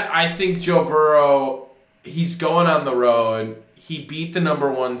 with that, I think Joe Burrow, he's going on the road. He beat the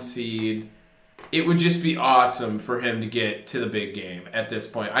number 1 seed. It would just be awesome for him to get to the big game at this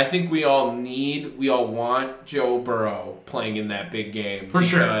point. I think we all want Joe Burrow playing in that big game. For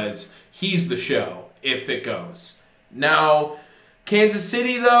sure. Because he's the show, if it goes. Now, Kansas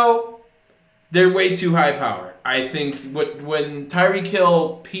City, though, they're way too high-powered. I think when Tyreek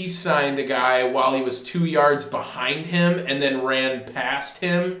Hill peace-signed a guy while he was 2 yards behind him and then ran past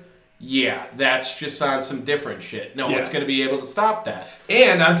him, yeah, that's just on some different shit. No one's going to be able to stop that.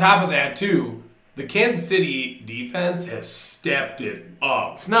 And on top of that, too, the Kansas City defense has stepped it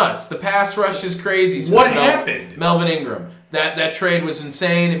up. It's nuts. The pass rush is crazy. What happened? Melvin Ingram. That trade was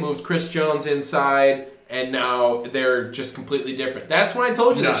insane. It moved Chris Jones inside, and now they're just completely different. That's when I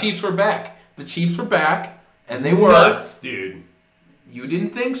told you the Chiefs were back. The Chiefs were back, and they were. Nuts, dude. You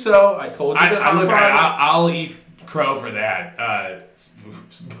didn't think so. I told you that. I'll eat crow for that.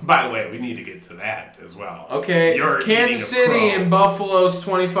 By the way, we need to get to that as well. Okay, Kansas City and Buffalo's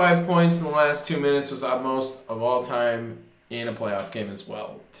 25 points in the last 2 minutes was most of all time in a playoff game as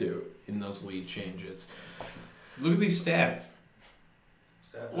well, too, in those lead changes. Look at these stats.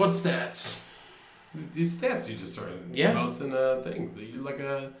 What stats? These stats you just started posting things. You like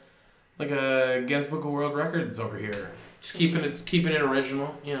a Guinness Book of World Records over here. Just keeping it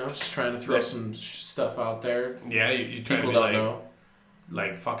original, just trying to throw some stuff out there. Yeah, you try to be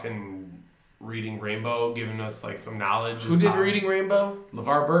like fucking Reading Rainbow, giving us like some knowledge. Who did Reading Rainbow?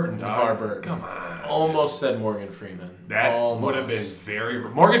 LeVar Burton, dog. LeVar Burton. Come on. Almost said Morgan Freeman. That would have been very...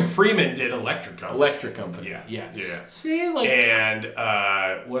 Morgan Freeman did Electric Company. Electric Company. Yeah. Yes. Yeah. See,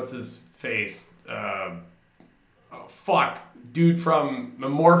 And what's his face? Dude from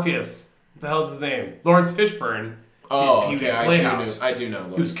Morpheus. What the hell's his name? Lawrence Fishburne. Oh, okay. I do know.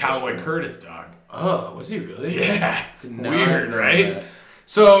 Lawrence He was Cowboy Fishburne. Curtis, dog. Oh, was he really? Yeah. Weird, right? That.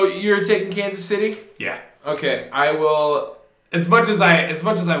 So you're taking Kansas City? Yeah. Okay, I will. As much as I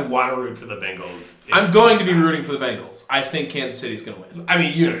want to root for the Bengals, I'm going to be rooting for the Bengals. I think Kansas City's going to win. I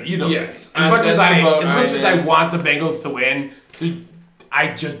mean, you know. Yes. As much as I want the Bengals to win,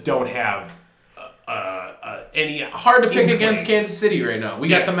 I just don't have any. Hard to pick against Kansas City right now. We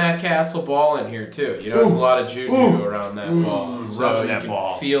got the Matt Castle ball in here too. There's a lot of juju around that ball, so you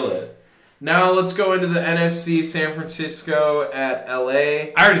can feel it. Now let's go into the NFC. San Francisco at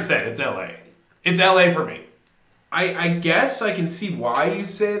LA. I already said it's LA. It's LA for me. I guess I can see why you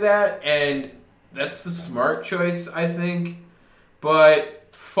say that, and that's the smart choice, I think. But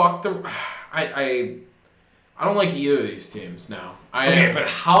fuck the... I don't like either of these teams now. But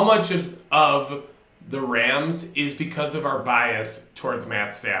how much of the Rams is because of our bias towards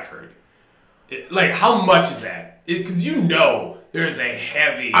Matt Stafford? How much is that? Because there's a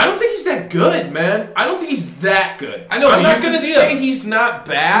heavy... I don't think he's that good, man. I don't think he's that good. I know, I'm not going to say he's not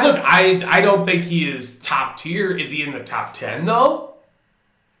bad. Look, I don't think he is top tier. Is he in the top 10, though?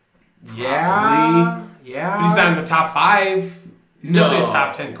 Yeah. Probably. Yeah. But he's not in the top 5. He's definitely a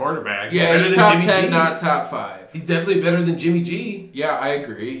top 10 quarterback. Yeah, he's top 10, not top 5. He's definitely better than Jimmy G. Yeah, I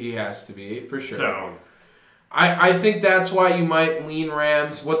agree. He has to be, for sure. So... I think that's why you might lean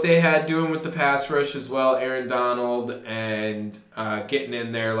Rams. What they had doing with the pass rush as well, Aaron Donald, and getting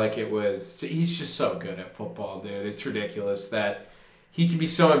in there like it was... He's just so good at football, dude. It's ridiculous that he can be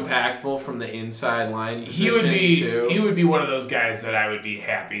so impactful from the inside line position, He would be one of those guys that I would be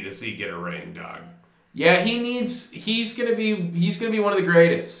happy to see get a ring, dog. Yeah, he's gonna be one of the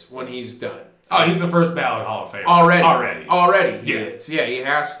greatest when he's done. Oh, he's the first ballot Hall of Famer. Already, he is. Yeah, he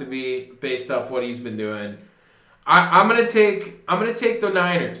has to be based off what he's been doing. I'm gonna take the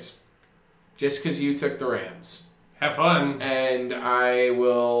Niners, just because you took the Rams. Have fun. And I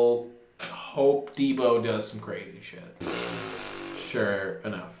will hope Debo does some crazy shit. Sure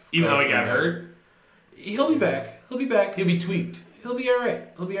enough. Even though he got hurt, he'll be back. He'll be tweaked. He'll be all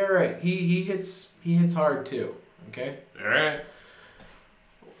right. He hits hard too. Okay. All right.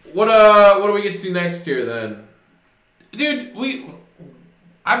 What do we get to next here then? Dude,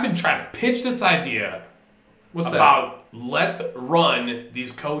 I've been trying to pitch this idea. Let's run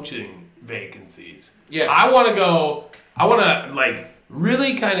these coaching vacancies. Yes. I want to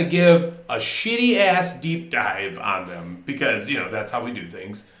really kind of give a shitty ass deep dive on them because that's how we do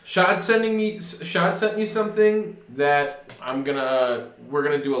things. Shad sent me something that we're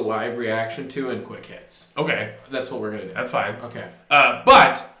gonna do a live reaction to in quick hits. Okay, that's what we're gonna do. That's fine. Okay,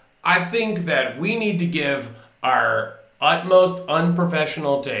 but I think that we need to give our utmost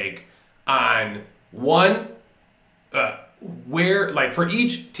unprofessional take on one, where for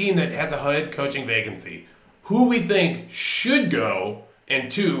each team that has a head coaching vacancy, who we think should go,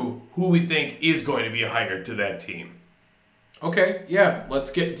 and two, who we think is going to be hired to that team. Okay, yeah.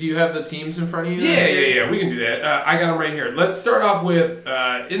 Do you have the teams in front of you? Yeah. We can do that. I got them right here. Let's start off with,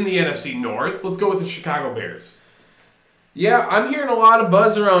 in the NFC North, let's go with the Chicago Bears. Yeah, I'm hearing a lot of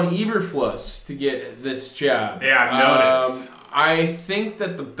buzz around Eberflus to get this job. Yeah, I've noticed. I think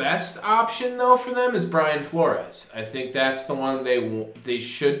that the best option, though, for them is Brian Flores. I think that's the one they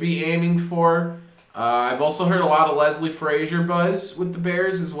should be aiming for. I've also heard a lot of Leslie Frazier buzz with the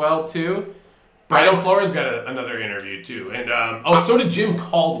Bears as well, too. Brian Flores got another interview, too. And so did Jim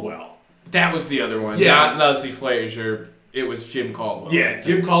Caldwell. That was the other one. Yeah. Not Leslie Frazier. It was Jim Caldwell. Yeah,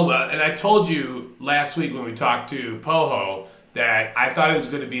 Jim Caldwell. And I told you last week when we talked to Poho that I thought it was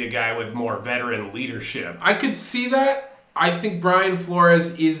going to be a guy with more veteran leadership. I could see that. I think Brian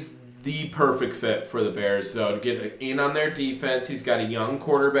Flores is the perfect fit for the Bears, though, to get in on their defense. He's got a young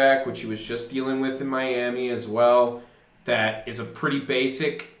quarterback, which he was just dealing with in Miami as well, that is a pretty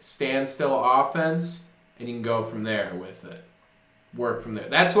basic standstill offense, and you can go from there with it. Work from there.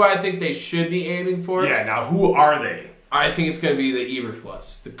 That's what I think they should be aiming for. Yeah, now who are they? I think it's going to be the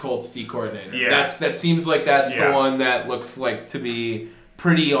Eberflus, the Colts D coordinator. Yeah. That seems like that's the one that looks like to be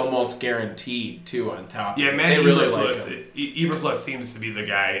pretty almost guaranteed, too, on top. Yeah, man, they really like him. Eberflus seems to be the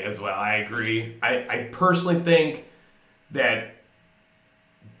guy as well. I agree. I personally think that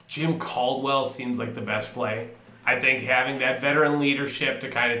Jim Caldwell seems like the best play. I think having that veteran leadership to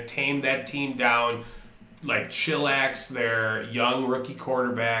kind of tame that team down, like chillax their young rookie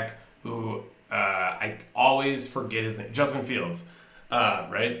quarterback who I always forget his name, Justin Fields,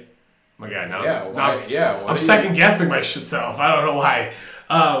 right? My God, now I'm second guessing myself. I don't know why.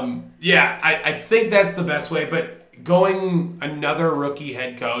 I think that's the best way, but going another rookie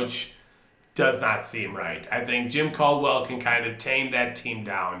head coach does not seem right. I think Jim Caldwell can kind of tame that team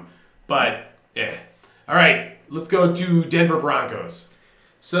down, but yeah. All right, let's go to Denver Broncos.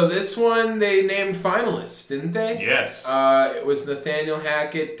 So this one, they named finalists, didn't they? Yes. It was Nathaniel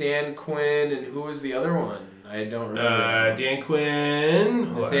Hackett, Dan Quinn, and who was the other one? I don't remember. Dan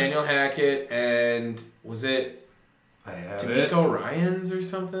Quinn. Nathaniel Hackett, and was it D'Amico Ryans or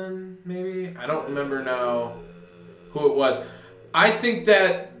something, maybe? I don't remember now who it was. I think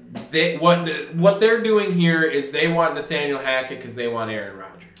that what they're doing here is they want Nathaniel Hackett because they want Aaron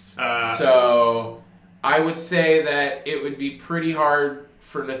Rodgers. So I would say that it would be pretty hard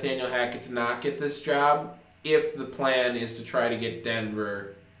for Nathaniel Hackett to not get this job if the plan is to try to get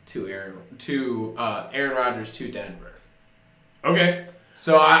Aaron Rodgers to Denver. Okay.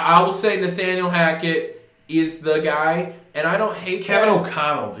 So I will say Nathaniel Hackett is the guy, and I don't hate Kevin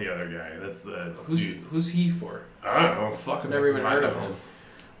O'Connell's the other guy. That's the who's he for? I don't know. Fucking never even heard of him.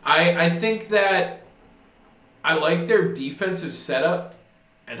 I think that I like their defensive setup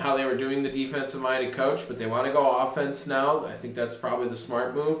and how they were doing the defensive-minded coach, but they want to go offense now. I think that's probably the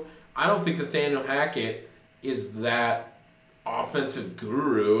smart move. I don't think Nathaniel Hackett is that offensive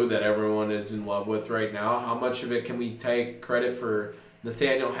guru that everyone is in love with right now. How much of it can we take credit for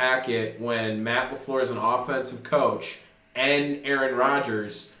Nathaniel Hackett when Matt LaFleur is an offensive coach and Aaron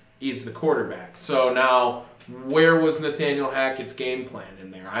Rodgers is the quarterback? So now, where was Nathaniel Hackett's game plan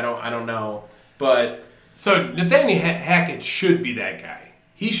in there? I don't know, but so Nathaniel Hackett should be that guy.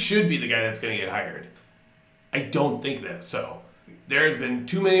 He should be the guy that's going to get hired. I don't think that so. There's been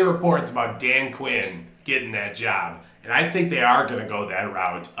too many reports about Dan Quinn getting that job, and I think they are going to go that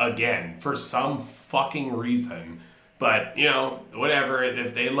route again for some fucking reason. But, whatever.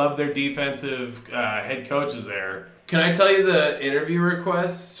 If they love their defensive head coaches there. Can I tell you the interview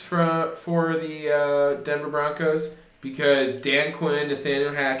requests for the Denver Broncos? Because Dan Quinn,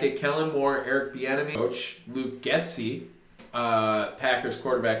 Nathaniel Hackett, Kellen Moore, Eric Bieniemy, coach Luke Getsy, Packers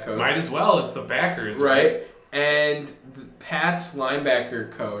quarterback coach. Might as well. It's the Packers. Right. And the Pats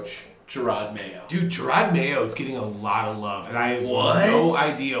linebacker coach, Gerard Mayo. Dude, Gerard Mayo is getting a lot of love, and I have no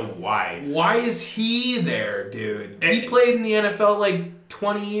idea why. Why is he there, dude? He played in the NFL like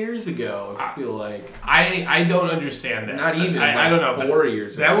 20 years ago, I feel like. I don't understand that. Not even. I don't know. 4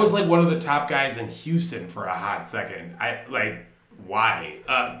 years ago. That was like one of the top guys in Houston for a hot second. Why?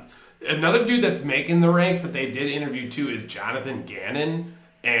 Another dude that's making the ranks that they did interview too is Jonathan Gannon.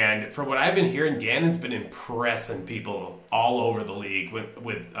 And from what I've been hearing, Gannon's been impressing people all over the league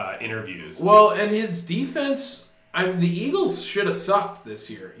with interviews. Well, and his defense, the Eagles should have sucked this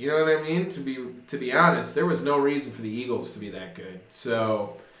year. You know what I mean? To be honest, there was no reason for the Eagles to be that good.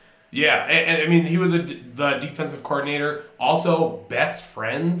 So, yeah, and I mean, he was the defensive coordinator, also best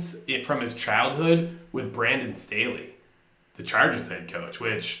friends from his childhood with Brandon Staley, the Chargers head coach,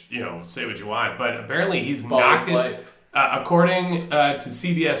 which, say what you want, but apparently he's knocked it. According to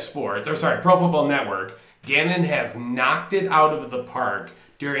CBS Sports, Pro Football Network, Gannon has knocked it out of the park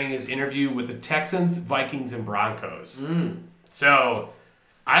during his interview with the Texans, Vikings, and Broncos. So,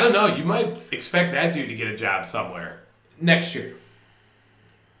 I don't know. You might expect that dude to get a job somewhere. Next year.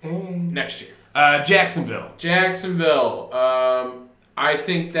 Jacksonville. I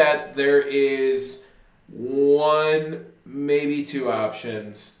think that there is one, maybe two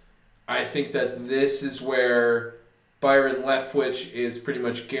options. I think that this is where Byron Leftwich is pretty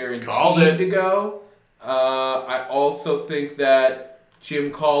much guaranteed to go. I also think that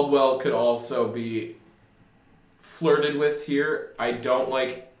Jim Caldwell could also be flirted with here. I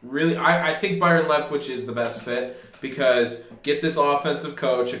think Byron Leftwich is the best fit because get this offensive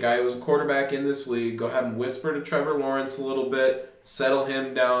coach, a guy who was a quarterback in this league, go ahead and whisper to Trevor Lawrence a little bit, settle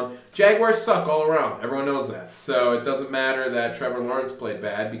him down. Jaguars suck all around. Everyone knows that. So it doesn't matter that Trevor Lawrence played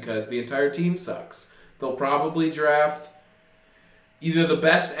bad because the entire team sucks. They'll probably draft either the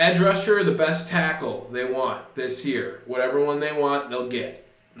best edge rusher or the best tackle they want this year. Whatever one they want, they'll get.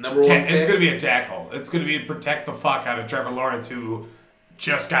 Number one pick. It's going to be a tackle. It's going to be to protect the fuck out of Trevor Lawrence, who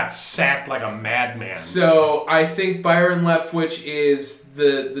just got sacked like a madman. So I think Byron Leftwich is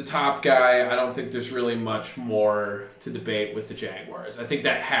the top guy. I don't think there's really much more to debate with the Jaguars. I think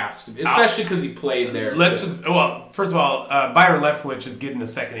that has to be, especially because he played there. First of all, Byron Leftwich is getting a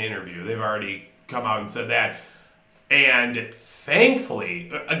second interview. They've already come out and said that. And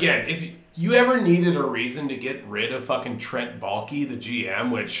thankfully, again, if you ever needed a reason to get rid of fucking Trent Baalke, the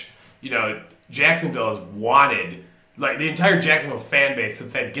GM, which, Jacksonville has wanted, like the entire Jacksonville fan base has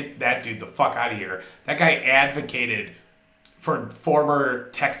said, get that dude the fuck out of here. That guy advocated for former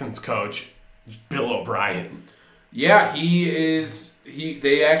Texans coach Bill O'Brien. Yeah,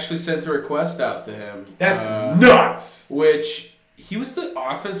 they actually sent a request out to him. That's nuts! Which, he was the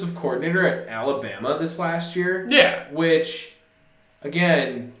offensive coordinator at Alabama this last year. Yeah. Which,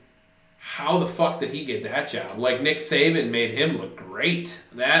 again, how the fuck did he get that job? Like, Nick Saban made him look great.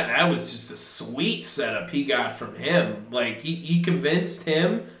 That was just a sweet setup he got from him. Like, he convinced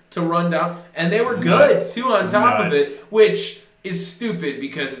him to run down. And they were good, too, on top of it. Which is stupid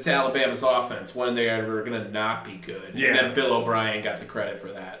because it's Alabama's offense. When they ever going to not be good. Yeah. And then Bill O'Brien got the credit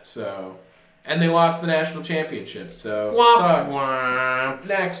for that. So, and they lost the national championship. So, sucks.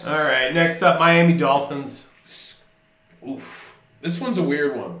 Next. All right, next up, Miami Dolphins. Oof. This one's a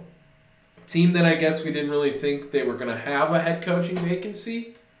weird one. Team that I guess we didn't really think they were going to have a head coaching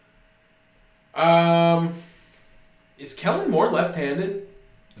vacancy. Is Kellen Moore left-handed?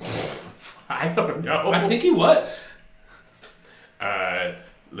 I don't know. I think he was.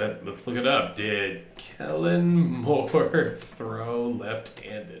 Let's look it up. Did Kellen Moore throw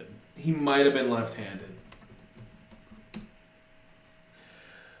left-handed? He might have been left-handed.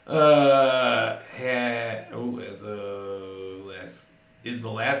 Is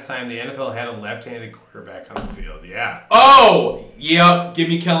the last time the NFL had a left-handed quarterback on the field? Yeah. Oh, yep. Give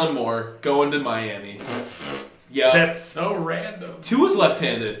me Kellen Moore going to Miami. Yep. That's so random. Tua's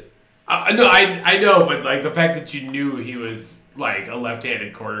left-handed. No, I know, but like the fact that you knew he was like a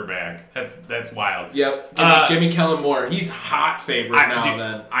left-handed quarterback, that's wild. Yep. Give me Kellen Moore. He's hot favorite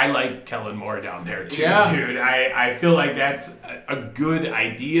then. I like Kellen Moore down there too, yeah. Dude. I feel like that's a good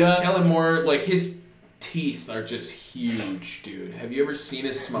idea. Kellen Moore, like his teeth are just huge, dude. Have you ever seen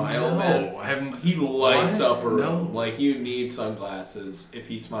his smile, man? I haven't. He lights up a room. No. Like, you need sunglasses if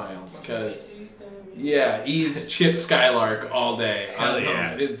he smiles, because yeah, he's Chip Skylark all day. Hell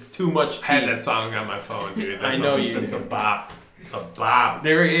yeah. It's too much teeth. I had that song on my phone, dude. I know you That's do. a bop. It's a bop.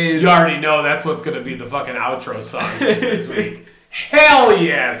 There is. You already know that's what's going to be the fucking outro song this week. Hell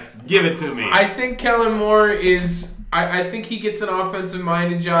yes! Give it to me. I think Kellen Moore is... I think he gets an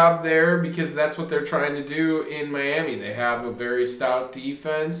offensive-minded job there because that's what they're trying to do in Miami. They have a very stout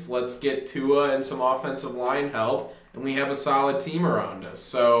defense. Let's get Tua and some offensive line help, and we have a solid team around us.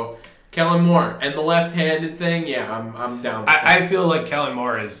 So, Kellen Moore. And the left-handed thing, yeah, I'm down with that. I feel like Kellen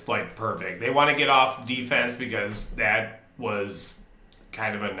Moore is, like, perfect. They want to get off the defense because that was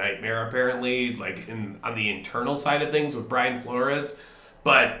kind of a nightmare, apparently, like, on the internal side of things with Brian Flores.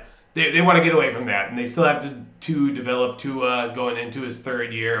 But they want to get away from that, and they still have to develop Tua going into his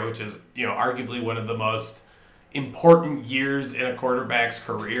third year, which is, arguably one of the most important years in a quarterback's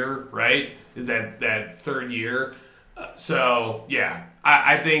career, right? Is that third year. So, yeah,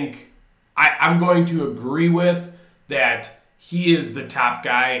 I think I'm going to agree with that he is the top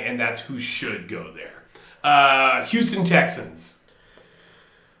guy, and that's who should go there. Houston Texans.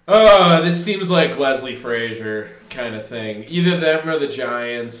 This seems like Leslie Frazier kind of thing. Either them or the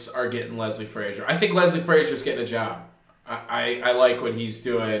Giants are getting Leslie Frazier. I think Leslie Frazier's getting a job. I like what he's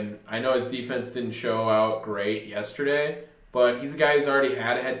doing. I know his defense didn't show out great yesterday, but he's a guy who's already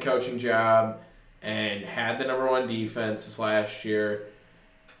had a head coaching job and had the number 1 defense this last year.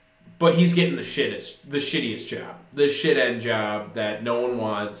 But he's getting the shittiest job. The shit end job that no one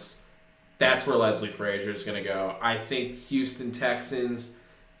wants. That's where Leslie Frazier's going to go. I think Houston Texans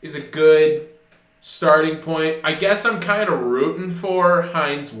is a good starting point. I guess I'm kind of rooting for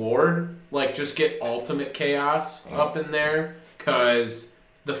Hines Ward. Like, just get ultimate chaos up in there. Because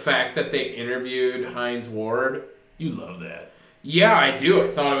the fact that they interviewed Hines Ward. You love that. Yeah, I do. I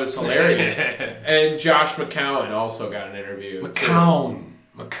thought it was hilarious. And Josh McCown also got an interview. McCown.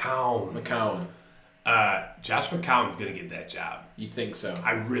 Josh McCown's going to get that job. You think so?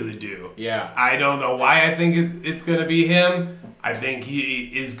 I really do. Yeah. I don't know why I think it's going to be him. I think he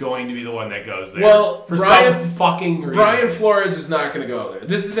is going to be the one that goes there. Well, for some fucking reason. Brian Flores is not going to go there.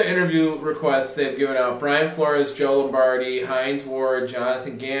 This is the interview requests they've given out. Brian Flores, Joe Lombardi, Hines Ward,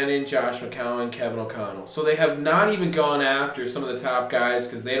 Jonathan Gannon, Josh McCown, Kevin O'Connell. So they have not even gone after some of the top guys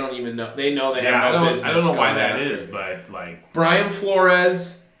because they don't even know. They know they have no business. I don't know why that is, but like Brian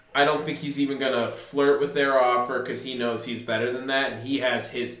Flores, I don't think he's even going to flirt with their offer because he knows he's better than that, and he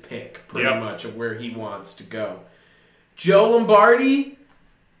has his pick pretty much of where he wants to go. Joe Lombardi,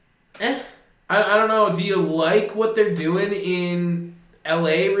 I don't know. Do you like what they're doing in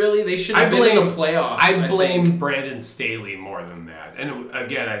L.A., really? They should have been in the playoffs. I blame Brandon Staley more than that. And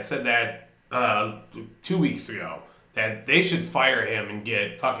again, I said that 2 weeks ago, that they should fire him and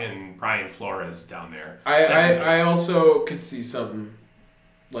get fucking Brian Flores down there. I also could see something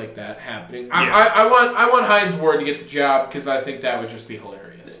like that happening. Yeah. I want Hines Ward to get the job because I think that would just be hilarious.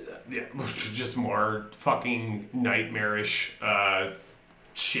 Yeah, which is just more fucking nightmarish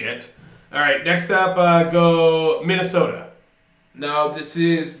shit. All right, next up, go Minnesota. Now, this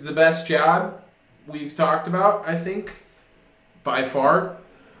is the best job we've talked about, I think, by far.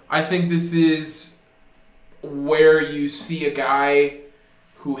 I think this is where you see a guy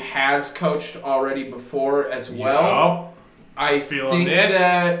who has coached already before as well. Yep. I think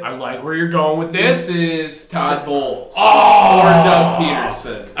that I like where you're going with this. This is Todd Bowles or Doug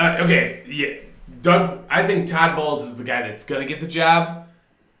Peterson. Okay, yeah, I think Todd Bowles is the guy that's gonna get the job.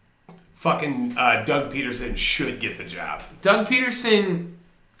 Fucking Doug Peterson should get the job. Doug Peterson,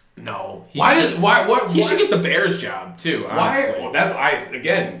 no. He should get the Bears job too. Honestly. Why? Well, that's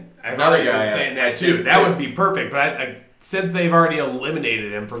again. I've already been saying that too. That would be perfect, but since they've already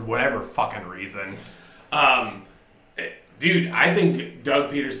eliminated him for whatever fucking reason. Dude, I think Doug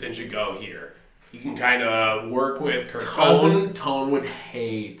Peterson should go here. He can kind of work with Kirk Cousins. Tone would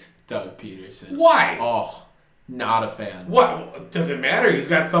hate Doug Peterson. Why? Oh, not a fan. What? Does it matter? He's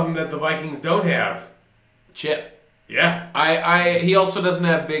got something that the Vikings don't have. Chip. Yeah. He also doesn't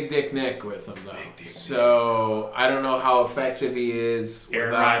have Big Dick Nick with him, though. So I don't know how effective he is.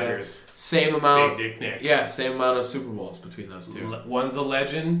 Aaron Rodgers. Same amount. Big Dick Nick. Yeah, same amount of Super Bowls between those two. One's a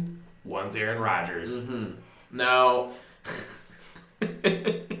legend. One's Aaron Rodgers. Mm-hmm. Now...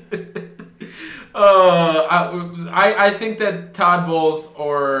 I think that Todd Bowles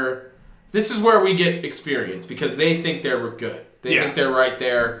this is where we get experience because they think they're good. They think they're right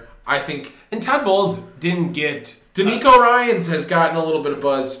there. I think, and Todd Bowles didn't get D'Amico Ryans has gotten a little bit of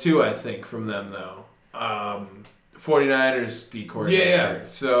buzz too. I think from them though. 49ers D coordinator. Yeah.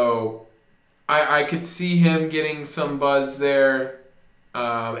 So I could see him getting some buzz there,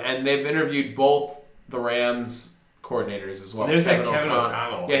 and they've interviewed both the Rams coordinators as well. There's Kevin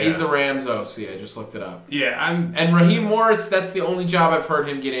O'Connell. Yeah, he's the Rams OC. I just looked it up. Yeah, and Raheem Morris, that's the only job I've heard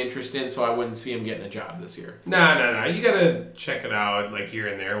him get interest in, so I wouldn't see him getting a job this year. No. You gotta check it out, like here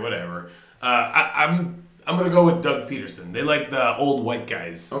and there, whatever. I'm gonna go with Doug Peterson. They like the old white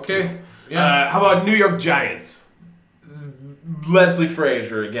guys. Okay. Too. Yeah. How about New York Giants? Leslie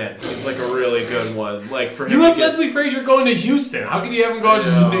Frazier again seems like a really good one. Like for him, you have Leslie Frazier going to Houston. How could you have him going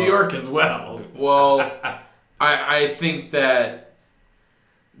to New York as well? Well. I think that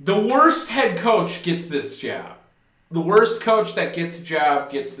the worst head coach gets this job. The worst coach that gets a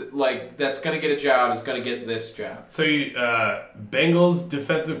job that's going to get a job is going to get this job. So Bengals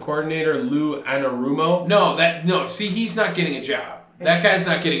defensive coordinator Lou Anarumo? No. See, he's not getting a job. That guy's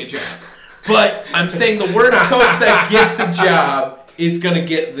not getting a job. But I'm saying the worst coach that gets a job is going to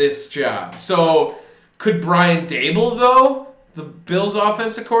get this job. So could Brian Daboll though? The Bills'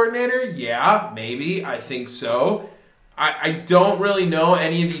 offensive coordinator? Yeah, maybe. I think so. I don't really know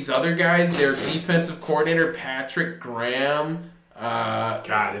any of these other guys. Their defensive coordinator, Patrick Graham.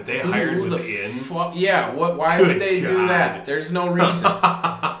 God, if they hired within... Why would they do that? There's no reason.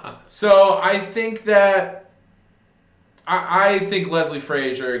 So I think that... I think Leslie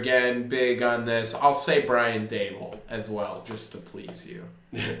Frazier, again, big on this. I'll say Brian Dable as well, just to please you.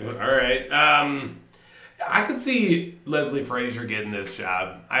 All right. I could see Leslie Frazier getting this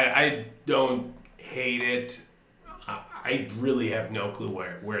job. I don't hate it. I really have no clue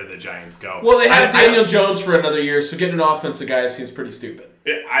where the Giants go. Well, they have Daniel Jones for another year, so getting an offensive guy seems pretty stupid.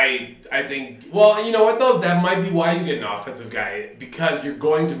 I think, well, you know what, though? That might be why you get an offensive guy, because you're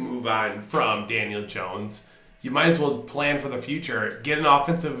going to move on from Daniel Jones. You might as well plan for the future. Get an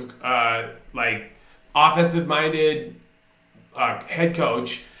offensive-minded head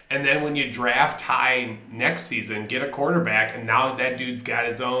coach, and then when you draft high next season, get a quarterback, and now that dude's got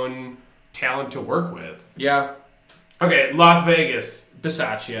his own talent to work with. Yeah. Okay, Las Vegas.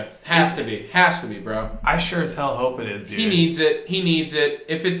 Bisaccia. Has to be, bro. I sure as hell hope it is, dude. He needs it.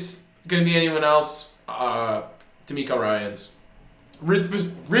 If it's going to be anyone else, D'Amico Ryans. Rich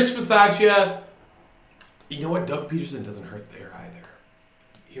Bisaccia. You know what? Doug Peterson doesn't hurt there either.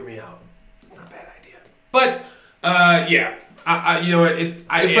 Hear me out. It's not a bad idea. But, yeah. You know what? If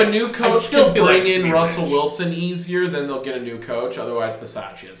a new coach can bring in Russell Wilson easier, then they'll get a new coach. Otherwise,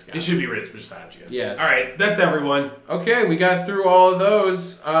 Bisaccia's got it. It should be Rich Bisaccia. Yes. All right. That's everyone. Okay, we got through all of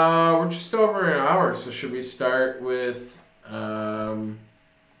those. We're just over an hour, so should we start with,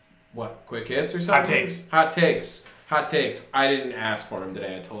 what, quick hits or something? Hot takes. Hot takes. I didn't ask for them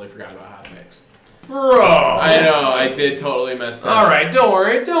today. I totally forgot about hot takes. Bro. I know, I did totally mess up. All right, don't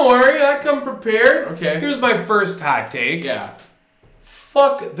worry. I come prepared. Okay. Here's my first hot take. Yeah.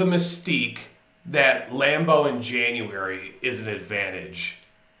 Fuck the mystique that Lambeau in January is an advantage.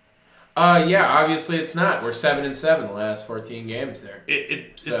 Yeah, obviously it's not. We're 7-7 the last 14 games there.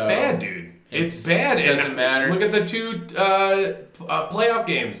 It's bad, dude. It's bad. It doesn't matter. Look at the two playoff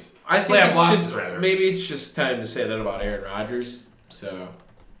games. I think playoff losses, maybe it's just time to say that about Aaron Rodgers. So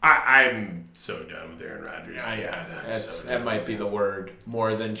I'm so done with Aaron Rodgers. That might be the word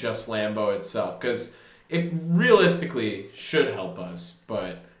more than just Lambeau itself, because it realistically should help us,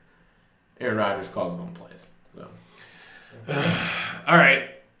 but Aaron Rodgers calls them plays. So, all right,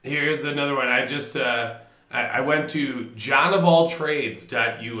 here's another one. I just I went to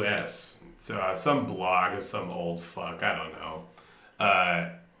johnofalltrades.us. So some blog of some old fuck. I don't know.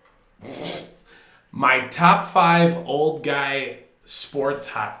 My top 5 old guy sports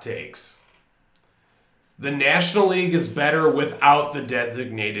hot takes. The National League is better without the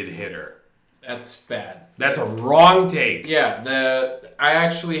designated hitter. That's bad. That's a wrong take. Yeah, I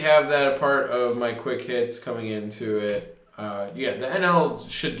actually have that a part of my quick hits coming into it. The NL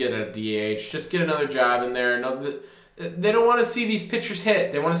should get a DH. Just get another job in there. They don't want to see these pitchers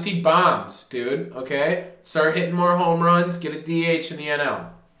hit. They want to see bombs, dude. Okay? Start hitting more home runs. Get a DH in the NL.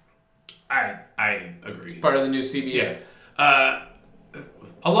 I agree. Part of the new CBA. Yeah.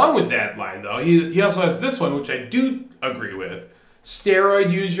 Along with that line, though, he also has this one, which I do agree with.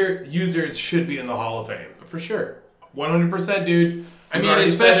 Steroid users should be in the Hall of Fame. For sure. 100%, dude. I mean,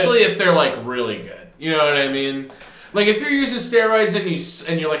 especially if they're, like, really good. You know what I mean? Like, if you're using steroids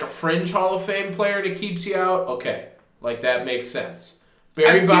and you're, like, a fringe Hall of Fame player and it keeps you out, okay. Like, that makes sense.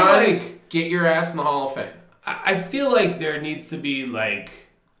 Barry Bonds, get your ass in the Hall of Fame. I feel like there needs to be, like,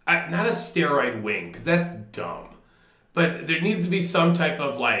 not a steroid wing, because that's dumb. But there needs to be some type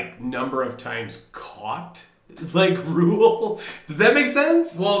of, like, number of times caught, like, rule. Does that make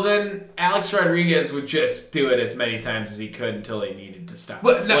sense? Well, then Alex Rodriguez would just do it as many times as he could until he needed to stop.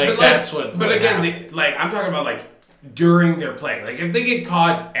 But I'm talking about, like, during their play. Like, if they get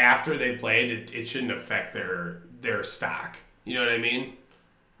caught after they played, it shouldn't affect their stock. You know what I mean?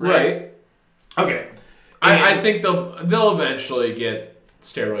 Right. Okay. I think they'll eventually get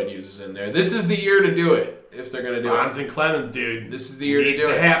steroid users in there. This is the year to do it. If they're going to do Bonds it. and Clemens, dude. This is the year to do it. Needs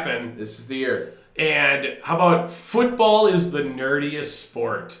to happen. This is the year. And how about football is the nerdiest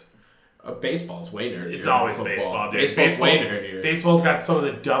sport? Baseball's way nerdier. It's always baseball, dude. Baseball's way nerdier. Baseball's got some of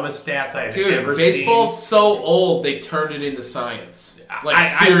the dumbest stats I've ever seen. Baseball's so old, they turned it into science. Like,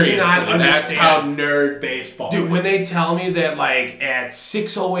 seriously, I cannot understand. That's how nerd baseball is. Dude, when they tell me that, like, at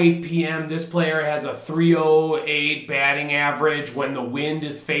 6:08 p.m., this player has a 308 batting average when the wind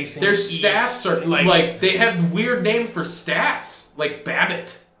is facing their east. Stats are, like, they have weird name for stats. Like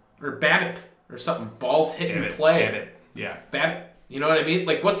BABIP or something. Balls hit and play. BABIP. Yeah. BABIP. You know what I mean?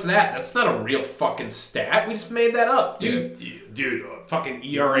 Like, what's that? That's not a real fucking stat. We just made that up, dude. Dude, fucking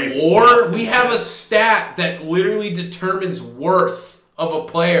ERA. Or we have a stat that literally determines worth of a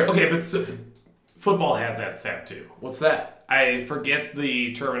player. Okay, but Football has that stat too. What's that? I forget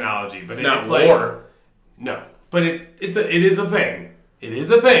the terminology, but It's not like war. no, but it is a thing. It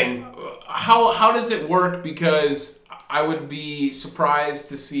is a thing. How does it work? Because I would be surprised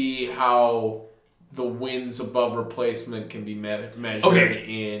to see how the wins above replacement can be measured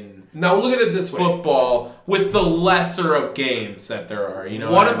in Now look at it this way: football with the lesser of games that there are. You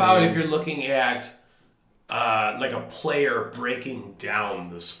know what I about mean? if you're looking at like a player breaking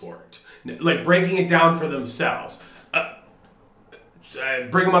down the sport, like breaking it down for themselves?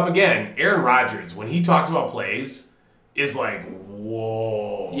 Bring him up again. Aaron Rodgers, when he talks about plays, is like,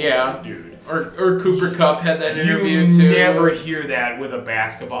 whoa, Yeah, dude. Or Cooper Kupp had that interview You too. never hear that with a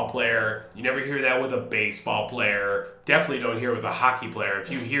basketball player. You never hear that with a baseball player. Definitely don't hear it with a hockey player. If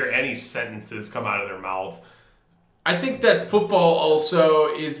you hear any sentences come out of their mouth. I think that football also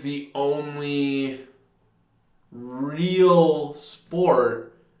is the only real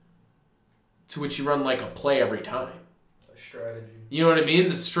sport to which you run like a play every time. A strategy. You know what I mean?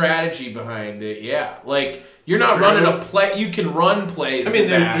 The strategy behind it, yeah. Like, you're not running a play. You can run plays in there's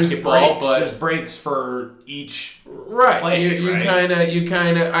basketball, breaks. but There's breaks for each right. play, You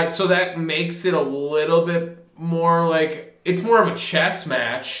kind of. So that makes it a little bit more like it's more of a chess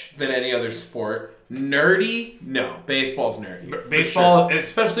match than any other sport. Nerdy? No, baseball's nerdy. baseball,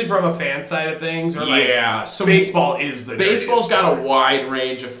 especially from a fan side of things. Or Yeah, so baseball is the baseball's nerdiest got a sport. wide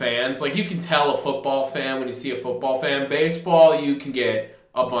range of fans. Like, you can tell a football fan when you see a football fan. Baseball, you can get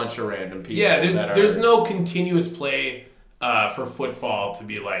a bunch of random people. Yeah, that there's are, no continuous play for football to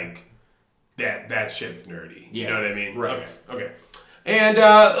be like that shit's nerdy. You know what I mean? Right. Okay. And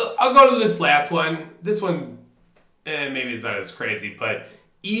I'll go to this last one. This one, maybe it's not as crazy, but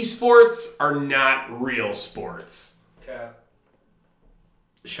esports are not real sports. Cap.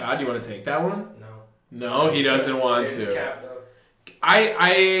 Shad, you want to take that one? No. No, he doesn't want It's to. cap, though.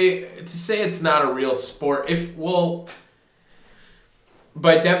 I to say it's not a real sport.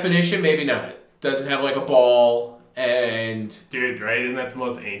 By definition, maybe not. Doesn't have like a ball and Dude, right? Isn't that the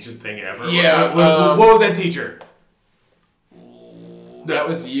most ancient thing ever? Yeah, What was that teacher? that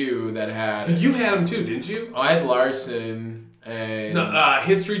was you that had. You had him too, didn't you? I had Larson and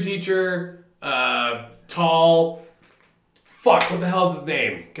History teacher, tall. Fuck, what the hell's his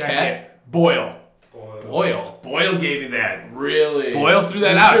name? Boyle. Boyle gave me that. Really? Boyle threw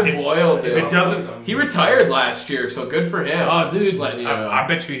that Mr. out. If- Boyle If did. it doesn't, He retired last year, so good for him. oh, dude, Just letting you know. I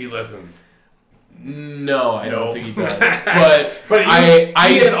bet you he listens. No, I don't Nope. think he does. But But I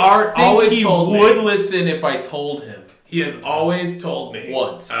had always he told would would listen if I told him. He has always told me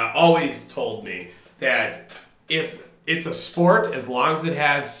always told me that if it's a sport, as long as it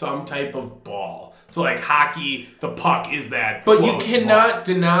has some type of ball. So like hockey, the puck is that. But you quote, cannot ball.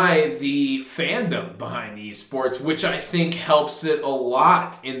 deny the fandom behind esports, which I think helps it a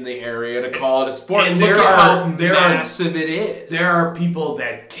lot in the area to call it a sport. And Look there at are- how there are- massive it is. There are people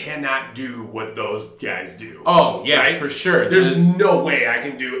that cannot do what those guys do. Oh, yeah, Right? for sure. There's no way I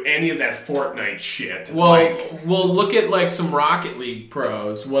can do any of that Fortnite shit. Well, look at like some Rocket League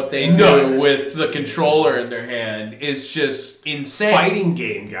pros. What they do Nuts. with the controller in their hand is just insane. fighting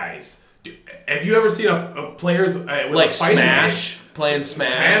game guys. Dude, have you ever seen a players with Like a fighting Smash? game? Playing Smash?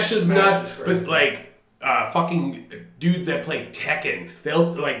 Smash is Smash nuts, is crazy. but like fucking dudes that play Tekken,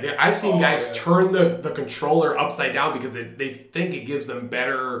 I've seen guys turn the controller upside down because they think it gives them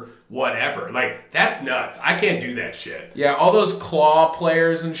better whatever. Like, that's nuts. I can't do that shit. Yeah, all those claw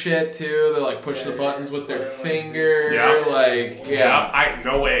players and shit too. They like push the buttons with their finger. Yeah. Like, yeah.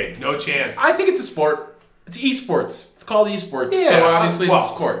 No way, no chance. I think it's a sport. It's esports. It's called esports. Yeah, so obviously well,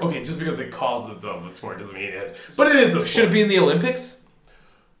 it's a sport. Okay, just because it calls itself a sport doesn't mean it is. But it is a sport. Should it be in the Olympics?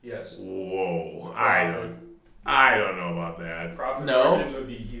 Yes. Whoa, I don't know about that. Profit No. margins would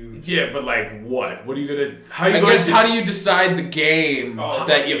be huge. Yeah, but like what? What are you gonna? How are you I going guess to how do you decide the game Oh,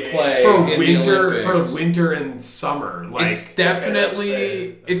 that you yeah. play for in the Olympics? winter and summer? Like It's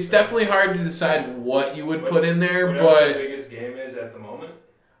definitely That's fair. hard to decide what you would put in there, Whatever the but biggest game is at the moment.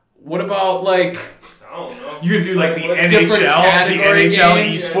 what about like I don't know. you could do like the what- different NHL, the category NHL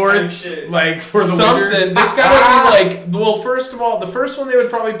games? esports, Yeah, type shit. like for the something? winter. There's gotta be like, well, first of all, the first one they would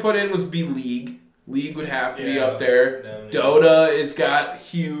probably put in was be League. League would have to be Yeah. up there. Yeah. Dota has got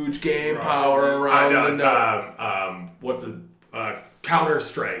huge game Right. power around the What's the Counter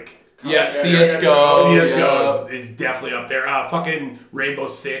Strike? yeah, Yeah, CS:GO. CS:GO yeah. is definitely up there. Fucking Rainbow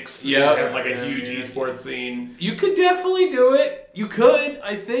Six Yeah. has like a Yeah, huge yeah. esports scene. You could definitely do it. You could,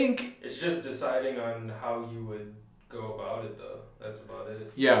 I think. It's just deciding on how you would go about it, though. That's about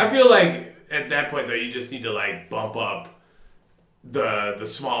it. Yeah. I feel like at that point though, you just need to like bump up the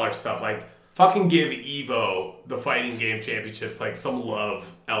smaller stuff. Like fucking give Evo the fighting game championships like some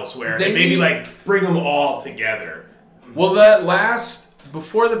love elsewhere, They and maybe need- like bring them all together. Well,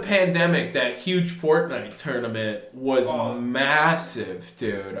 before the pandemic, that huge Fortnite tournament was massive,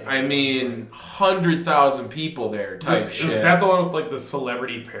 dude. I mean, 100,000 people there type Was shit. that the one with like the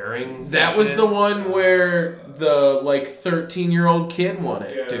celebrity pairings? That and was shit? the one where the like 13-year-old kid won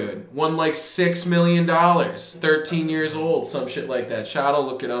it, Yeah. dude. Won like $6 million. 13 years old, some shit like that. Shot'll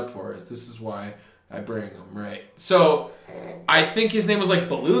look it up for us. This is why I bring him, right? So, I think his name was like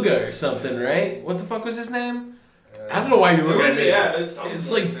Beluga or something, right? What the fuck was his name? I don't know why you look at me. Yeah, It's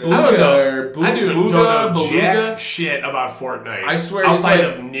like that. I don't know. Booga or I don't Booga, know Beluga. jack shit about Fortnite. I swear he's outside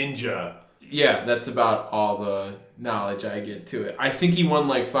like- of Ninja. Yeah, that's about all the knowledge I get to it. I think he won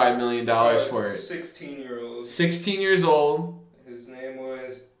like $5 million for it. 16-year-old. 16 years old. His name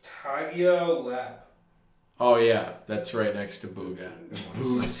was Tagio Lap. Oh yeah, that's right next to Booga.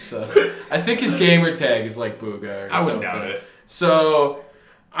 So, I think his gamer tag is like Booga or I something. wouldn't doubt it. So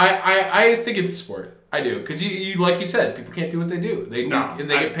I think it's a sport. I do, because you like you said, people can't do what they do. They do, and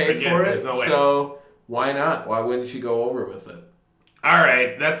they get paid again, for it. there's no way. So why not? Why wouldn't you go over with it? All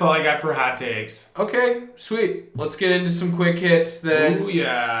right, that's all I got for hot takes. Okay, sweet. Let's get into some quick hits then. Ooh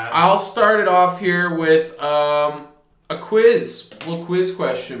yeah. I'll start it off here with a quiz. A little quiz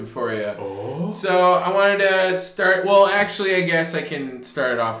question for you. Oh. So I wanted to start. Well, actually, I guess I can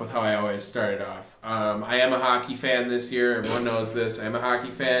start it off with how I always start it off. I am a hockey fan this year. Everyone knows this. I am a hockey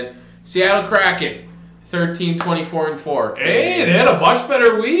fan. Seattle Kraken, 13, 24, and 4. Hey, they had a much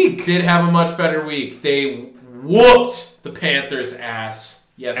better week. Did have a much better week. They whooped the Panthers' ass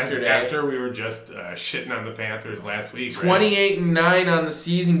yesterday. After we were just shitting on the Panthers last week. 28-9 on the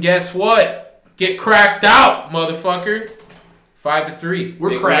season. Guess what? Get cracked out, motherfucker. 5-3. We're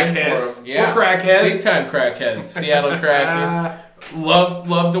Big win for crackheads. 'em. Yeah. We're crackheads. Big time crackheads. Seattle Kraken.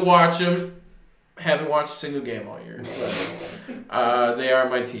 Love to watch them. Haven't watched a single game all year. But, they are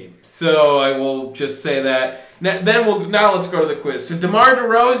my team. So I will just say that. Now let's go to the quiz. So DeMar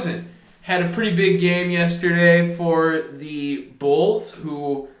DeRozan had a pretty big game yesterday for the Bulls,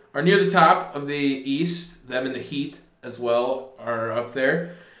 who are near the top of the East. Them and the Heat as well are up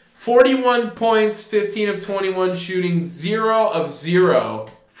there. 41 points, 15 of 21 shooting, 0 of 0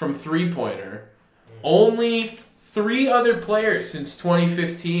 from three-pointer. Only 3 other players since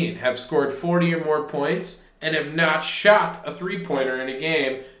 2015 have scored 40 or more points and have not shot a three-pointer in a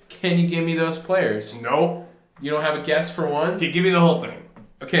game. Can you give me those players? No. You don't have a guess for one? Okay, give me the whole thing.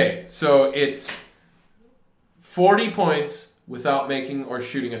 Okay, so it's 40 points without making or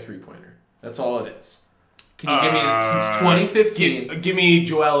shooting a three-pointer. That's all it is. Can you give me since 2015? Give me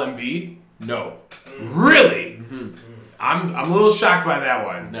Joel Embiid. No. Really? I'm a little shocked by that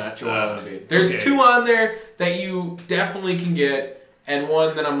one. Not Joel Embiid. There's okay. 2 on there that you definitely can get, and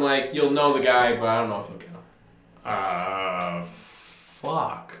one that I'm like, you'll know the guy, but I don't know if you'll get him.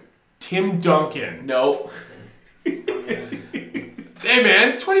 Fuck. Tim Duncan. No. Hey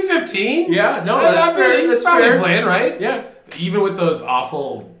man, 2015? Yeah, no, that's fair. He's That's probably fair. playing, right? Yeah. Even with those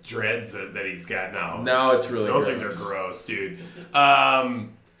awful dreads that he's got now. No, it's really Those gross. things are gross, dude.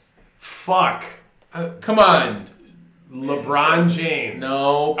 Fuck. Come on. LeBron James.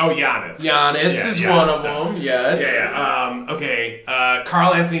 No. Oh, Giannis. Giannis Yeah, is Giannis, one of though. them. Yes. Yeah. Okay.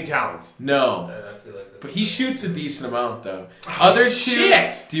 Karl Anthony Towns. No. I feel like that's But he shoots a decent amount, though. Other 2.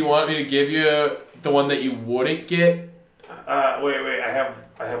 shit. Do you want me to give you the one that you wouldn't get? Wait. I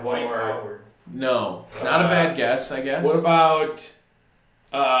have one Dwight more. Howard. No. Not a bad guess, I guess. What about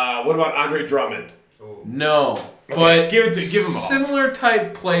Andre Drummond? Oh. No. But give him all. similar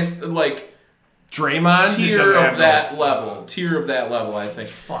type place, like Draymond tier doesn't have of that level. Tier of that level, I think.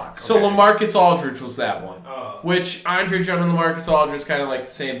 Fuck. So okay. LaMarcus Aldridge was that one. Oh. Which Andre Drummond and LaMarcus Aldridge kind of like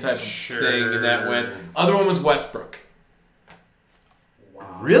the same type of thing in that went. Other one was Westbrook.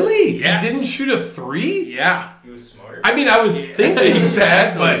 Really? Yes. He didn't shoot a 3? Yeah. He was smart. I mean, I was thinking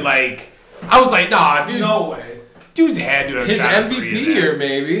that, but like, I was like, nah, dude. No way. Dudes had to have His shot a 3 in MVP that. year,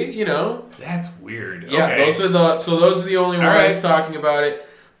 maybe, you know. That's weird. Yeah, okay. those are the only All ones right. talking about it.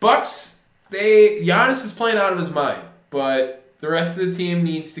 Bucks, Giannis is playing out of his mind, but the rest of the team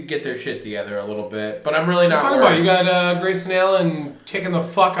needs to get their shit together a little bit. But I'm really not Talking worried. about you got Grayson Allen kicking the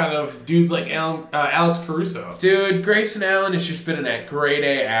fuck out of dudes like Alex Caruso. Dude, Grayson Allen has just been a grade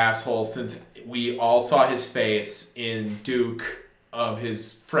A asshole since we all saw his face in Duke of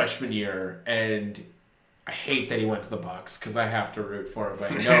his freshman year, and I hate that he went to the Bucks because I have to root for him.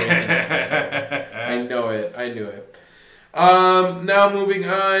 But I know he's an asshole. I know it. I knew it. Now moving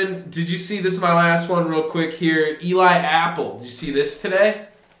on. Did you see this? Is my last one, real quick here. Eli Apple. Did you see this today?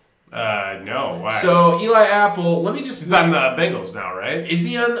 No. Why? So Eli Apple, let me just. He's on the Bengals now, right? Is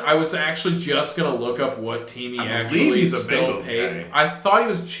he on? I was actually just gonna look up what team he I actually believe he's a still Bengals paid. guy. I thought he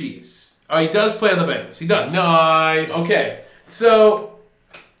was Chiefs. Oh, he does play on the Bengals. He does. Nice. Okay, so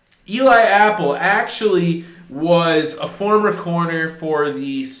Eli Apple actually was a former corner for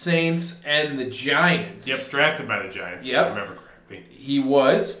the Saints and the Giants. Yep, drafted by the Giants. Yep. If I remember correctly. He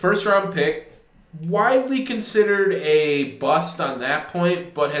was first round pick, widely considered a bust on that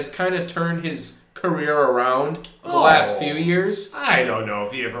point, but has kind of turned his career around the last few years. I don't know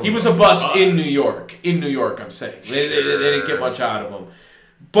if he ever. He was a bust in New York. In New York, I'm saying. They didn't get much out of him.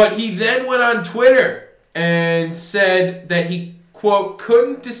 But he then went on Twitter and said that he, quote,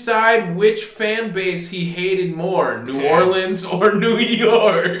 couldn't decide which fan base he hated more, New Orleans or New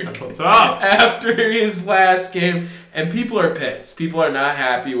York. That's what's up. After his last game. And people are pissed. People are not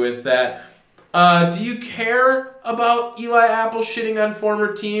happy with that. Do you care about Eli Apple shitting on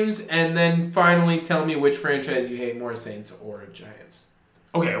former teams? And then finally tell me which franchise you hate more, Saints or Giants.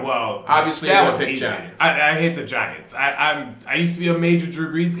 Okay, well, Obviously that you're gonna one's pick easy. Giants. I hate the Giants. I used to be a major Drew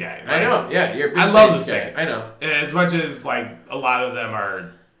Brees guy. I know, yeah. You're a big I love the Saints Saints. guy. I know. As much as like a lot of them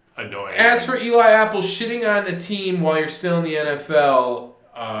are annoying. As for Eli Apple shitting on a team while you're still in the NFL,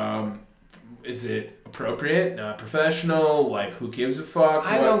 is it appropriate? Not professional? Like, who gives a fuck?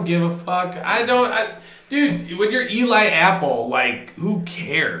 I don't give a fuck. Dude, when you're Eli Apple, like, who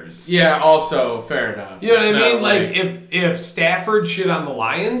cares? Yeah, also, fair enough. You know what It's I not mean? Like, if Stafford shit on the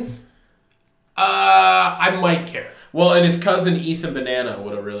Lions, I might care. Well, and his cousin Ethan Banana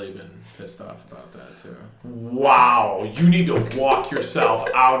would have really been pissed off about that, too. Wow, you need to walk yourself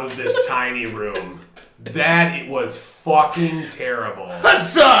out of this tiny room. It was fucking terrible.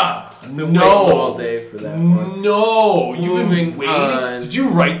 Huzzah! I've been waiting all day for that one. No, you've been Moving waiting. on. Did you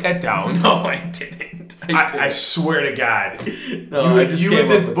write that down? No, I didn't. I swear to God, No, I just you came with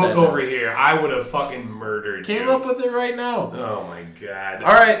this up with book that over here, I would have fucking murdered Came you. up with it right now. Oh my God!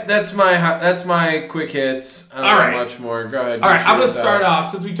 All right, that's my quick hits. I don't All have right. much more. Go ahead. All right, I'm going gonna start off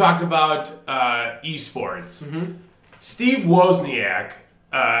since we talked about esports. Mm-hmm. Steve Wozniak,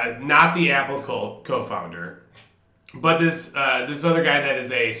 not the Apple co-founder, but this other guy that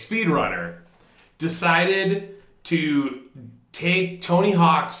is a speedrunner, decided to take Tony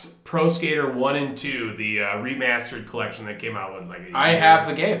Hawk's Pro Skater 1 and 2, the remastered collection that came out with like a year. I have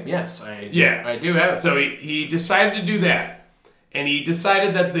the game. Yes, I do have it. So he decided to do that, and he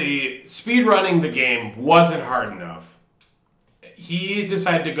decided that the speedrunning the game wasn't hard enough. He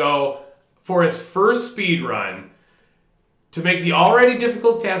decided to go for his first speed run to make the already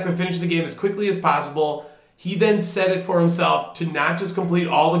difficult task of finishing the game as quickly as possible. He then set it for himself to not just complete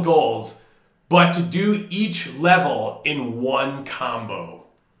all the goals, but to do each level in one combo.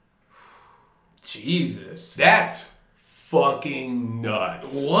 Jesus. That's fucking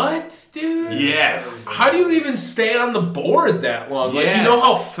nuts. What, dude? Yes. How do you even stay on the board that long? Like, Yes. you know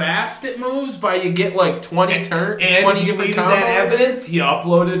how fast it moves by you get like 20 turns, And 20 he different needed combos? that evidence. He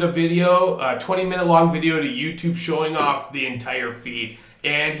uploaded a video, a 20-minute long video to YouTube showing off the entire feat.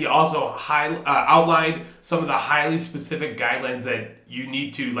 And he also outlined some of the highly specific guidelines that you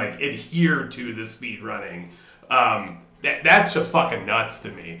need to like adhere to the speed running. That's just fucking nuts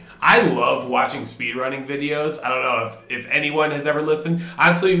to me. I love watching speedrunning videos. I don't know if anyone has ever listened.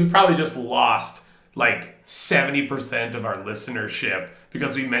 Honestly, we probably just lost like 70% of our listenership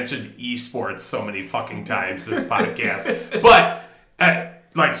because we mentioned esports so many fucking times this podcast. But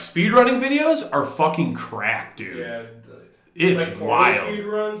like speedrunning videos are fucking crack, dude. Yeah, It's like wild. Speed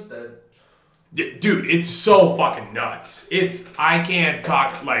runs that. Dude, it's so fucking nuts. I can't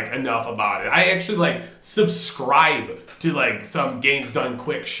talk like enough about it. I actually like subscribe to like some games done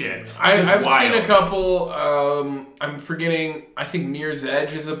quick shit. I've Just seen a wild. couple. I'm forgetting. I think Mirror's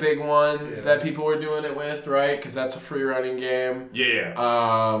Edge is a big one that people were doing it with, right? Because that's a free running game. Yeah.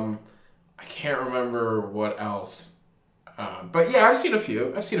 I can't remember what else. But yeah, I've seen a few.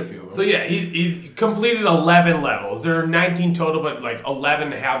 Of them. So yeah, he completed 11 levels. There are 19 total, but like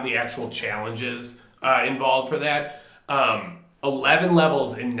 11 have the actual challenges involved for that. 11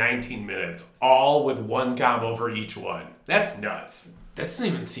 levels in 19 minutes, all with one combo for each one. That's nuts. That doesn't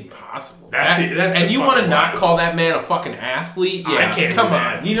even seem possible. That's and just you want to fucking not wild. call that man a fucking athlete? I Yeah, can't come do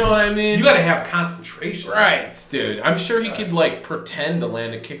that. on. You know what I mean? You gotta have concentration. Right, dude. I'm sure he could like pretend to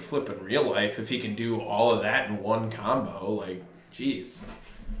land a kickflip in real life if he can do all of that in one combo. Like, jeez.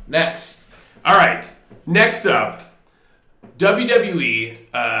 Next. All right. Next up, WWE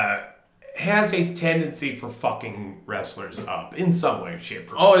has a tendency for fucking wrestlers up in some way, shape,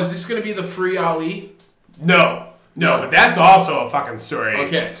 or form. Oh, is this gonna be the free Ali? No. No, but that's also a fucking story.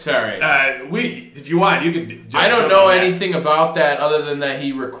 Okay, sorry. If you want, you could. I don't know anything about that other than that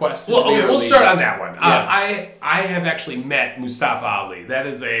he requested. Well, okay, we'll start on that one. Yeah. I have actually met Mustafa Ali. That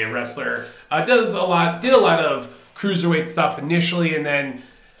is a wrestler. Did a lot of cruiserweight stuff initially, and then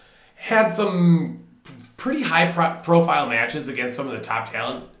had some pretty high profile matches against some of the top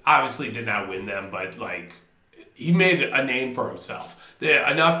talent. Obviously, did not win them, but like he made a name for himself.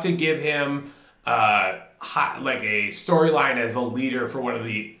 Enough to give him like a storyline as a leader for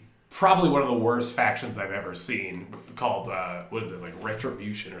probably one of the worst factions I've ever seen, called what is it, like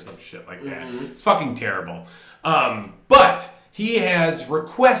Retribution or some shit like that. It's fucking terrible. But he has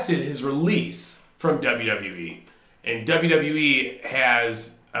requested his release from WWE, and WWE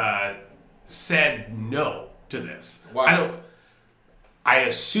has said no to this. Why? I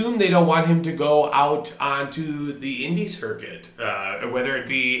assume they don't want him to go out onto the indie circuit, whether it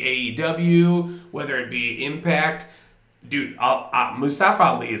be AEW, whether it be Impact. Dude, Mustafa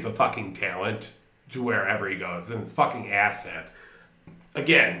Ali is a fucking talent to wherever he goes, and it's a fucking asset.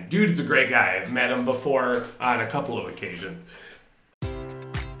 Again, dude is a great guy. I've met him before on a couple of occasions.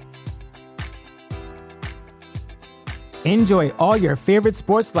 Enjoy all your favorite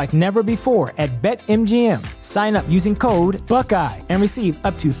sports like never before at BetMGM. Sign up using code Buckeye and receive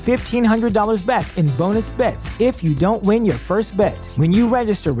up to $1,500 back in bonus bets if you don't win your first bet. When you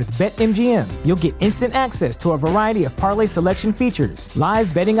register with BetMGM, you'll get instant access to a variety of parlay selection features,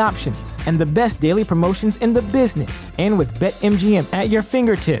 live betting options, and the best daily promotions in the business. And with BetMGM at your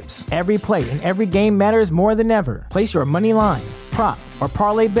fingertips, every play and every game matters more than ever. Place your money line, prop, or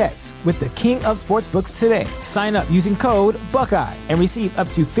parlay bets with the king of sportsbooks today. Sign up using code Buckeye and receive up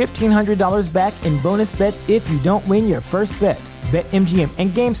to $1,500 back in bonus bets if you don't win your first bet. BetMGM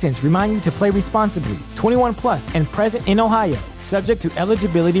and GameSense remind you to play responsibly. 21 plus and present in Ohio, subject to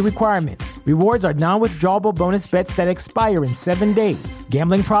eligibility requirements. Rewards are non-withdrawable bonus bets that expire in 7 days.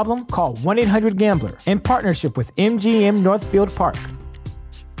 Gambling problem? Call 1-800-GAMBLER. In partnership with MGM Northfield Park.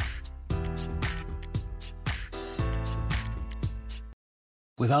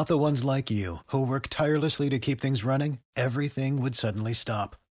 Without the ones like you, who work tirelessly to keep things running, everything would suddenly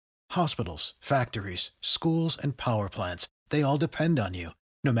stop. Hospitals, factories, schools, and power plants, they all depend on you.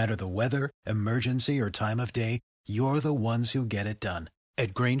 No matter the weather, emergency, or time of day, you're the ones who get it done.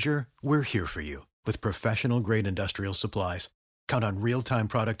 At Grainger, we're here for you with professional-grade industrial supplies. Count on real-time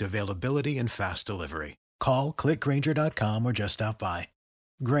product availability and fast delivery. Call, clickgrainger.com, or just stop by.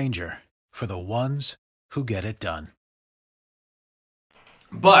 Grainger, for the ones who get it done.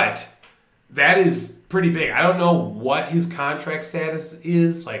 But that is pretty big. I don't know what his contract status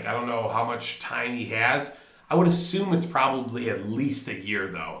is. Like, I don't know how much time he has. I would assume it's probably at least a year,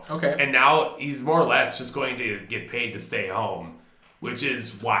 though. Okay. And now he's more or less just going to get paid to stay home, which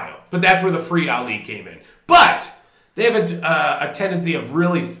is wild. But that's where the free Ali came in. But they have a tendency of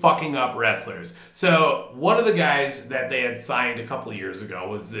really fucking up wrestlers. So one of the guys that they had signed a couple of years ago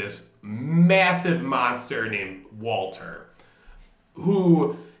was this massive monster named Walter,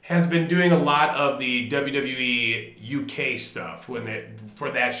 who has been doing a lot of the WWE UK stuff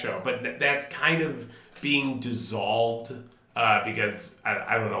for that show, but that's kind of being dissolved because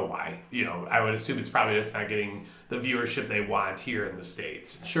I don't know why. You know, I would assume it's probably just not getting the viewership they want here in the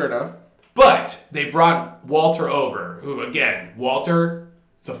States. Sure enough. But they brought Walter over, who, again, Walter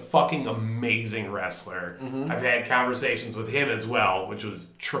is a fucking amazing wrestler. Mm-hmm. I've had conversations with him as well, which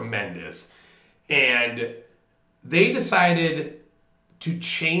was tremendous. And they decided to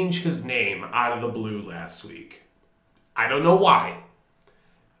change his name out of the blue last week. I don't know why.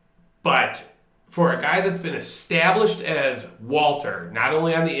 But for a guy that's been established as Walter, not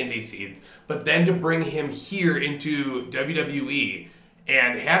only on the indie scenes, but then to bring him here into WWE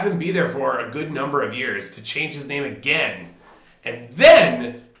and have him be there for a good number of years, to change his name again, and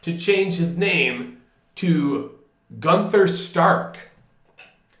then to change his name to Gunther Stark.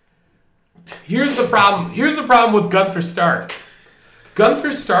 Here's the problem. Here's the problem with Gunther Stark.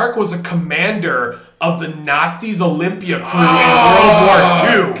 Gunther Stark was a commander of the Nazis' Olympia crew in World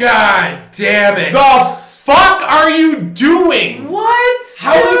War II. God damn it. The fuck are you doing? What?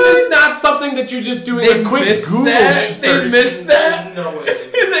 How is this not something that you're just doing a quick Google search? They missed that? No way.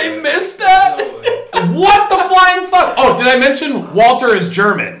 They missed that? No way. What the flying fuck? Oh, did I mention Walter is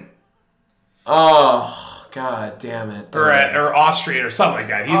German? Oh, god damn it. Or Austrian or something like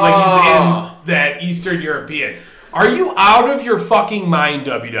that. He's in that Eastern European. Are you out of your fucking mind,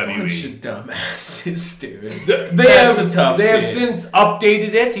 WWE? Bunch of dumbasses, dude. They have since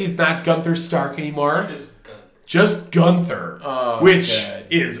updated it. He's not Gunther Stark anymore. Just Gunther. Which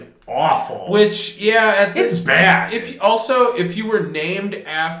is awful. Which, yeah, it's bad. If you were named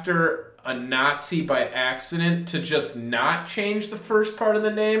after a Nazi by accident to just not change the first part of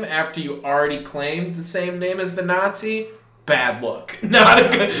the name after you already claimed the same name as the Nazi, bad look. Not a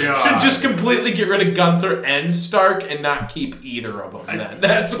good. Should just completely get rid of Gunther and Stark and not keep either of them. Then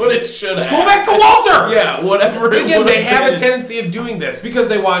that's what it should have. Go back to Walter. Yeah, whatever. But again, they have a tendency of doing this because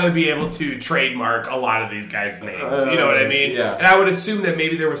they want to be able to trademark a lot of these guys' names. You know what I mean? Yeah. And I would assume that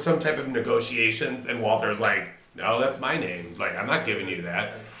maybe there was some type of negotiations, and Walter's like, "No, that's my name. Like, I'm not giving you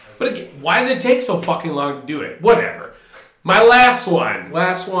that." But again, why did it take so fucking long to do it? Whatever. My last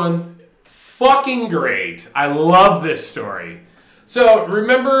one. Fucking great. I love this story. So,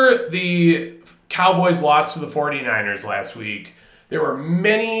 remember the Cowboys lost to the 49ers last week? There were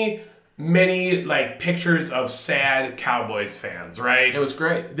many like pictures of sad Cowboys fans, right? It was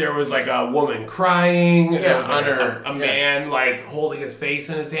great. There was like a woman crying. Yeah, There was like a man like holding his face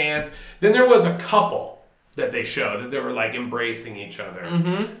in his hands. Then there was a couple that they showed that they were like embracing each other.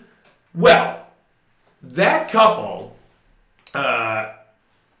 Mm-hmm. Well, that couple, that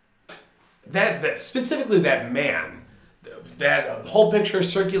specifically that man, that whole picture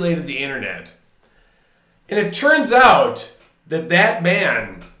circulated the internet, and it turns out that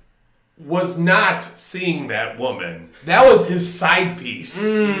man was not seeing that woman. That was his side piece.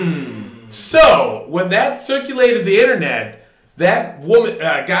 So when that circulated the internet, that woman,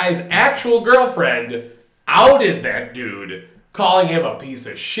 guy's actual girlfriend, outed that dude, calling him a piece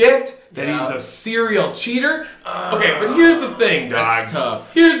of shit, that he's a serial cheater. Okay, but here's the thing, dog. That's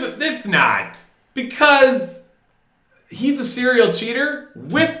tough. It's not. Because he's a serial cheater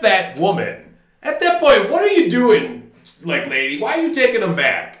with that woman. At that point, what are you doing, like, lady? Why are you taking him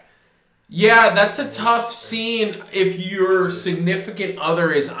back? Yeah, that's a tough scene if your significant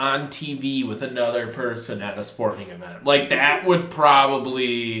other is on TV with another person at a sporting event. Like, that would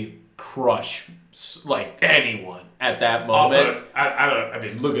probably crush, like, anyone at that moment. Also, I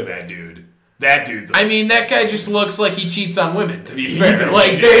mean, look at that dude. That dude's... I mean, that guy just looks like he cheats on women, to be He's fair. a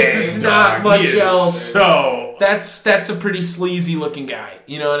Like, shit, this is not dog. much He is else. So... That's a pretty sleazy looking guy.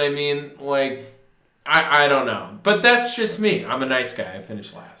 You know what I mean? Like, I don't know. But that's just me. I'm a nice guy. I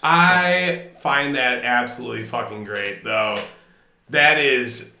finished last. I find that absolutely fucking great, though. That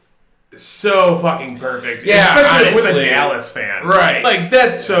is so fucking perfect. Yeah, especially with honestly. a Dallas fan. Right. Like,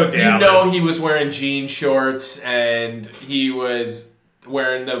 that's so Dallas. You know he was wearing jean shorts and he was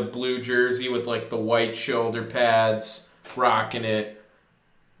wearing the blue jersey with like the white shoulder pads, rocking it,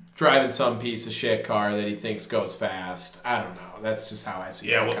 driving some piece of shit car that he thinks goes fast. I don't know. That's just how I see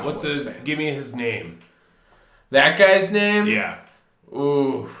it. Yeah, what's his... Give me his name. That guy's name? Yeah.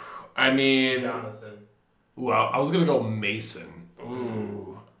 Ooh. I mean... Jonathan. Well, I was going to go Mason.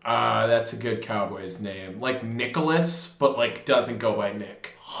 Ooh. That's a good Cowboy's name. Like Nicholas, but like doesn't go by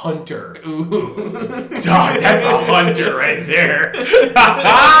Nick. Hunter. Ooh. Dog, that's a hunter right there.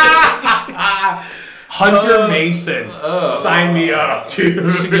 Hunter Mason. Sign me up,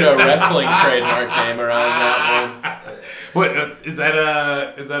 dude. Should get a wrestling trademark name around that one. What is that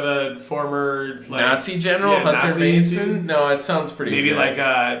a former like, Nazi general, yeah, Hunter Nazi Mason? dude? No, it sounds pretty Maybe good.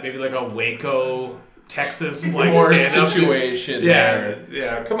 like a Waco, Texas like More stand-up situation Yeah, there.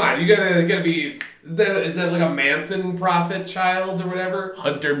 yeah. Come on, you gotta be. Is that like a Manson prophet child or whatever?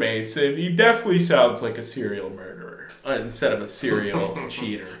 Hunter Mason. He definitely sounds like a serial murderer instead of a serial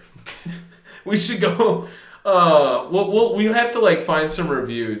cheater. We should go. We'll have to like find some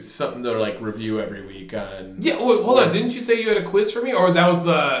reviews, something to like review every week on. Yeah, wait, hold on. Didn't you say you had a quiz for me, or that was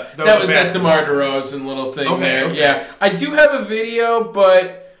that That's DeMar DeRozan little thing Okay, there. okay. Yeah, I do have a video,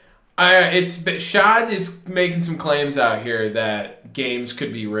 but Shad is making some claims out here that games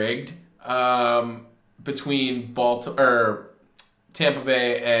could be rigged between Tampa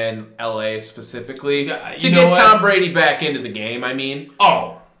Bay and LA specifically Yeah, to you know get what? Tom Brady back into the game. I mean,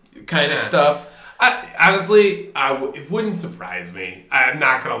 kind of stuff. Honestly, it wouldn't surprise me. I'm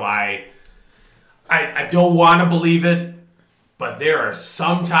not gonna lie. I don't want to believe it, but there are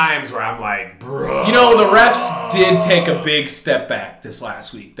some times where I'm like, bro. You know, the refs did take a big step back this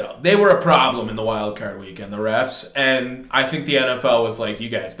last week, though. They were a problem in the wild card weekend, the refs, and I think the NFL was like, you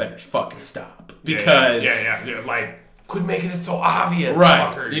guys better fucking stop. Because... Yeah. Like, quit making it so obvious,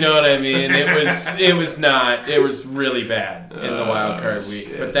 Right. fuckers. You know what I mean? It was really bad in the wild card week.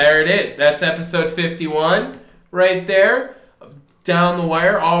 shit. But there it is. That's episode 51 right there. Down the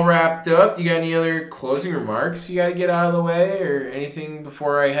wire, all wrapped up. You got any other closing remarks you got to get out of the way or anything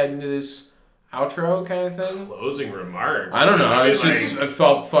before I head into this outro kind of thing? Closing remarks. I don't know. I Like,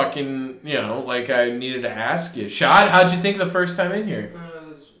 felt fucking, like I needed to ask you. Shad, how'd you think the first time in here?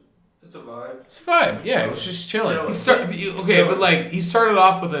 It's a vibe. It's fine. Yeah, he was just chilling. But he started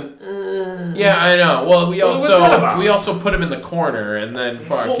off with an. Yeah, I know. Well, we what's that about? also put him in the corner, and then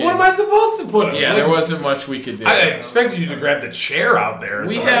Well, what am I supposed to put him? Yeah, there wasn't much we could do. I expected you to grab the chair out there. Or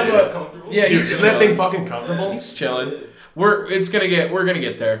We something. have Yeah, Is that thing fucking comfortable? He's chilling. We're gonna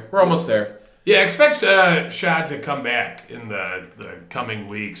get there. We're almost there. Yeah, expect Shad to come back in the coming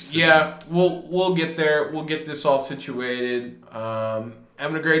weeks. Yeah, we'll get there. We'll get this all situated.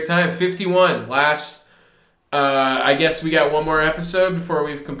 Having a great time. 51. Last, I guess we got one more episode before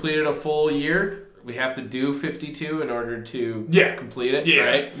we've completed a full year. We have to do 52 in order to complete it,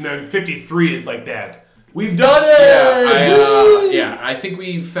 right? And then 53 is like that. We've done it! I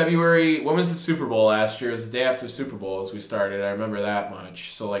think February, when was the Super Bowl last year? It was the day after the Super Bowl as we started. I remember that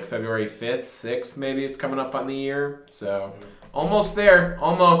much. So like February 5th, 6th, maybe it's coming up on the year. So almost there.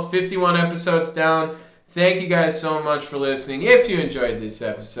 Almost 51 episodes down. Thank you guys so much for listening. If you enjoyed this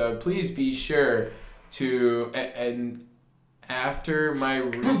episode, please be sure to, and after my...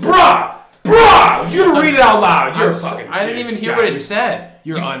 Bruh! You gotta read it out loud. I didn't even hear what it said.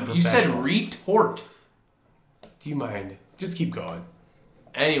 You're unprofessional. You said retort. Do you mind? Just keep going.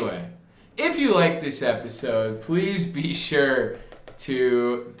 Anyway, if you like this episode, please be sure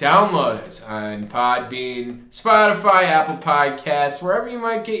to download us on Podbean, Spotify, Apple Podcasts, wherever you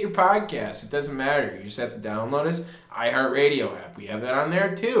might get your podcasts. It doesn't matter. You just have to download us. iHeartRadio app. We have that on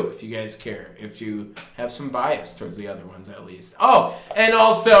there too, if you guys care. If you have some bias towards the other ones, at least. Oh, and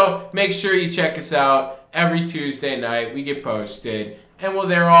also make sure you check us out every Tuesday night. We get posted. And we're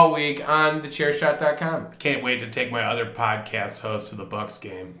there all week on thechairshot.com. Can't wait to take my other podcast host to the Bucks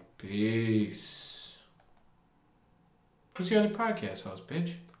game. Peace. Who's your other podcast host,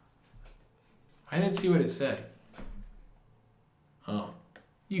 bitch? I didn't see what it said. Oh.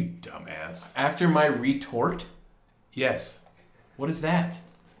 You dumbass. After my retort? Yes. What is that?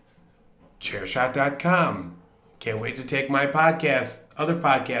 Chairshot.com. Can't wait to take my other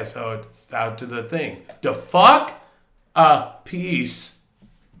podcast host out to the thing. The fuck? Peace.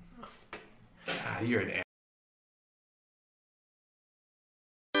 God, you're an ass.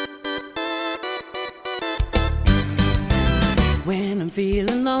 When I'm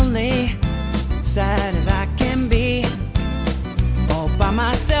feeling lonely, sad as I can be, all by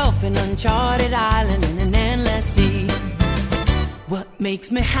myself in uncharted island in an endless sea. What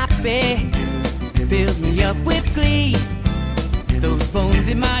makes me happy fills me up with glee. Those bones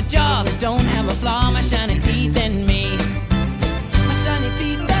in my jaw that don't have a flaw, my shiny teeth and me. My shiny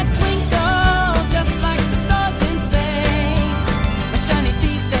teeth that twinkle just like the stars in space. My shiny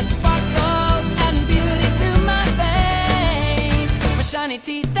teeth that sparkle, adding beauty to my face. My shiny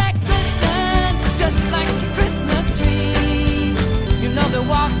teeth that glisten just like a Christmas tree. You know they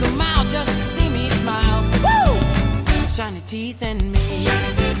walk a mile just to see me smile. Woo! My shiny teeth and me.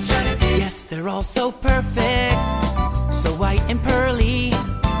 Yes, they're all so perfect, so white and pearly.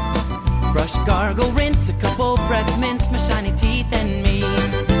 Brush, gargle, rinse, a couple breath mints, my shiny teeth and me.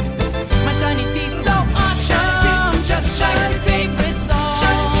 My shiny teeth so awesome, just like your favorite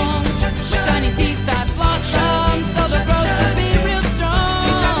song. My shiny teeth that blossom, so they grow to be real strong.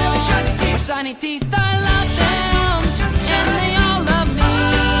 My shiny teeth, I love them, and they all love me.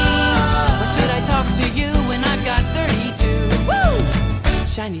 Why should I talk to you when I've got 32? Woo!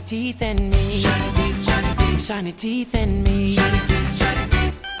 Shiny teeth and me. Shiny teeth and me.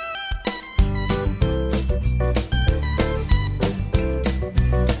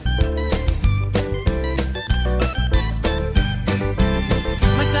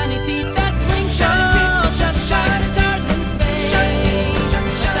 My shiny teeth that twinkle just like the stars in space.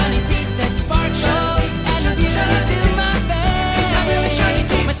 My shiny teeth that sparkle and beauty to my face.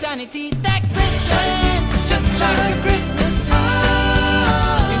 My shiny teeth that glisten just like a Christmas tree.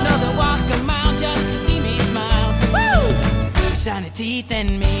 You know they walk a mile just to see me smile. Woo! My shiny teeth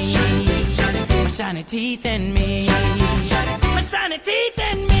and me. My shiny teeth and me. My shiny teeth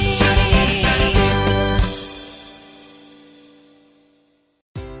and me.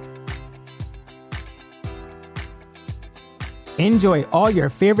 Enjoy all your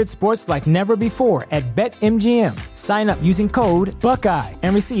favorite sports like never before at BetMGM. Sign up using code Buckeye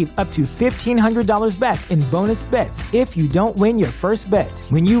and receive up to $1,500 back in bonus bets if you don't win your first bet.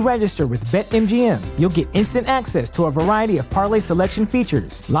 When you register with BetMGM, you'll get instant access to a variety of parlay selection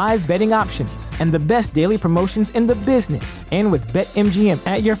features, live betting options, and the best daily promotions in the business. And with BetMGM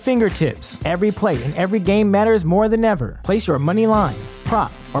at your fingertips, every play and every game matters more than ever. Place your money line,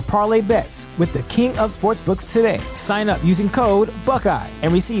 prop, or parlay bets with the king of sportsbooks today. Sign up using code Buckeye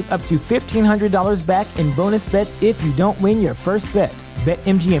and receive up to $1,500 back in bonus bets if you don't win your first bet.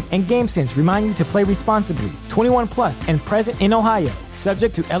 BetMGM and GameSense remind you to play responsibly. 21 plus and present in Ohio,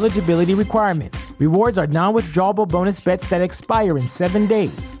 subject to eligibility requirements. Rewards are non-withdrawable bonus bets that expire in 7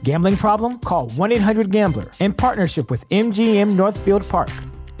 days. Gambling problem? Call 1-800-GAMBLER. In partnership with MGM Northfield Park.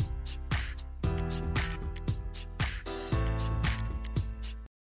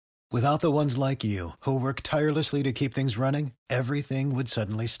 Without the ones like you, who work tirelessly to keep things running, everything would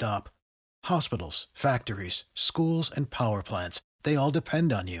suddenly stop. Hospitals, factories, schools, and power plants, they all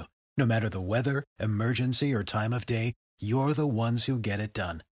depend on you. No matter the weather, emergency, or time of day, you're the ones who get it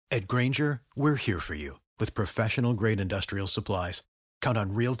done. At Grainger, we're here for you with professional-grade industrial supplies. Count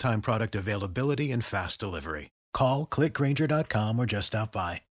on real-time product availability and fast delivery. Call, click Grainger.com, or just stop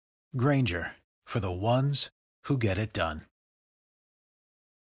by. Grainger, for the ones who get it done.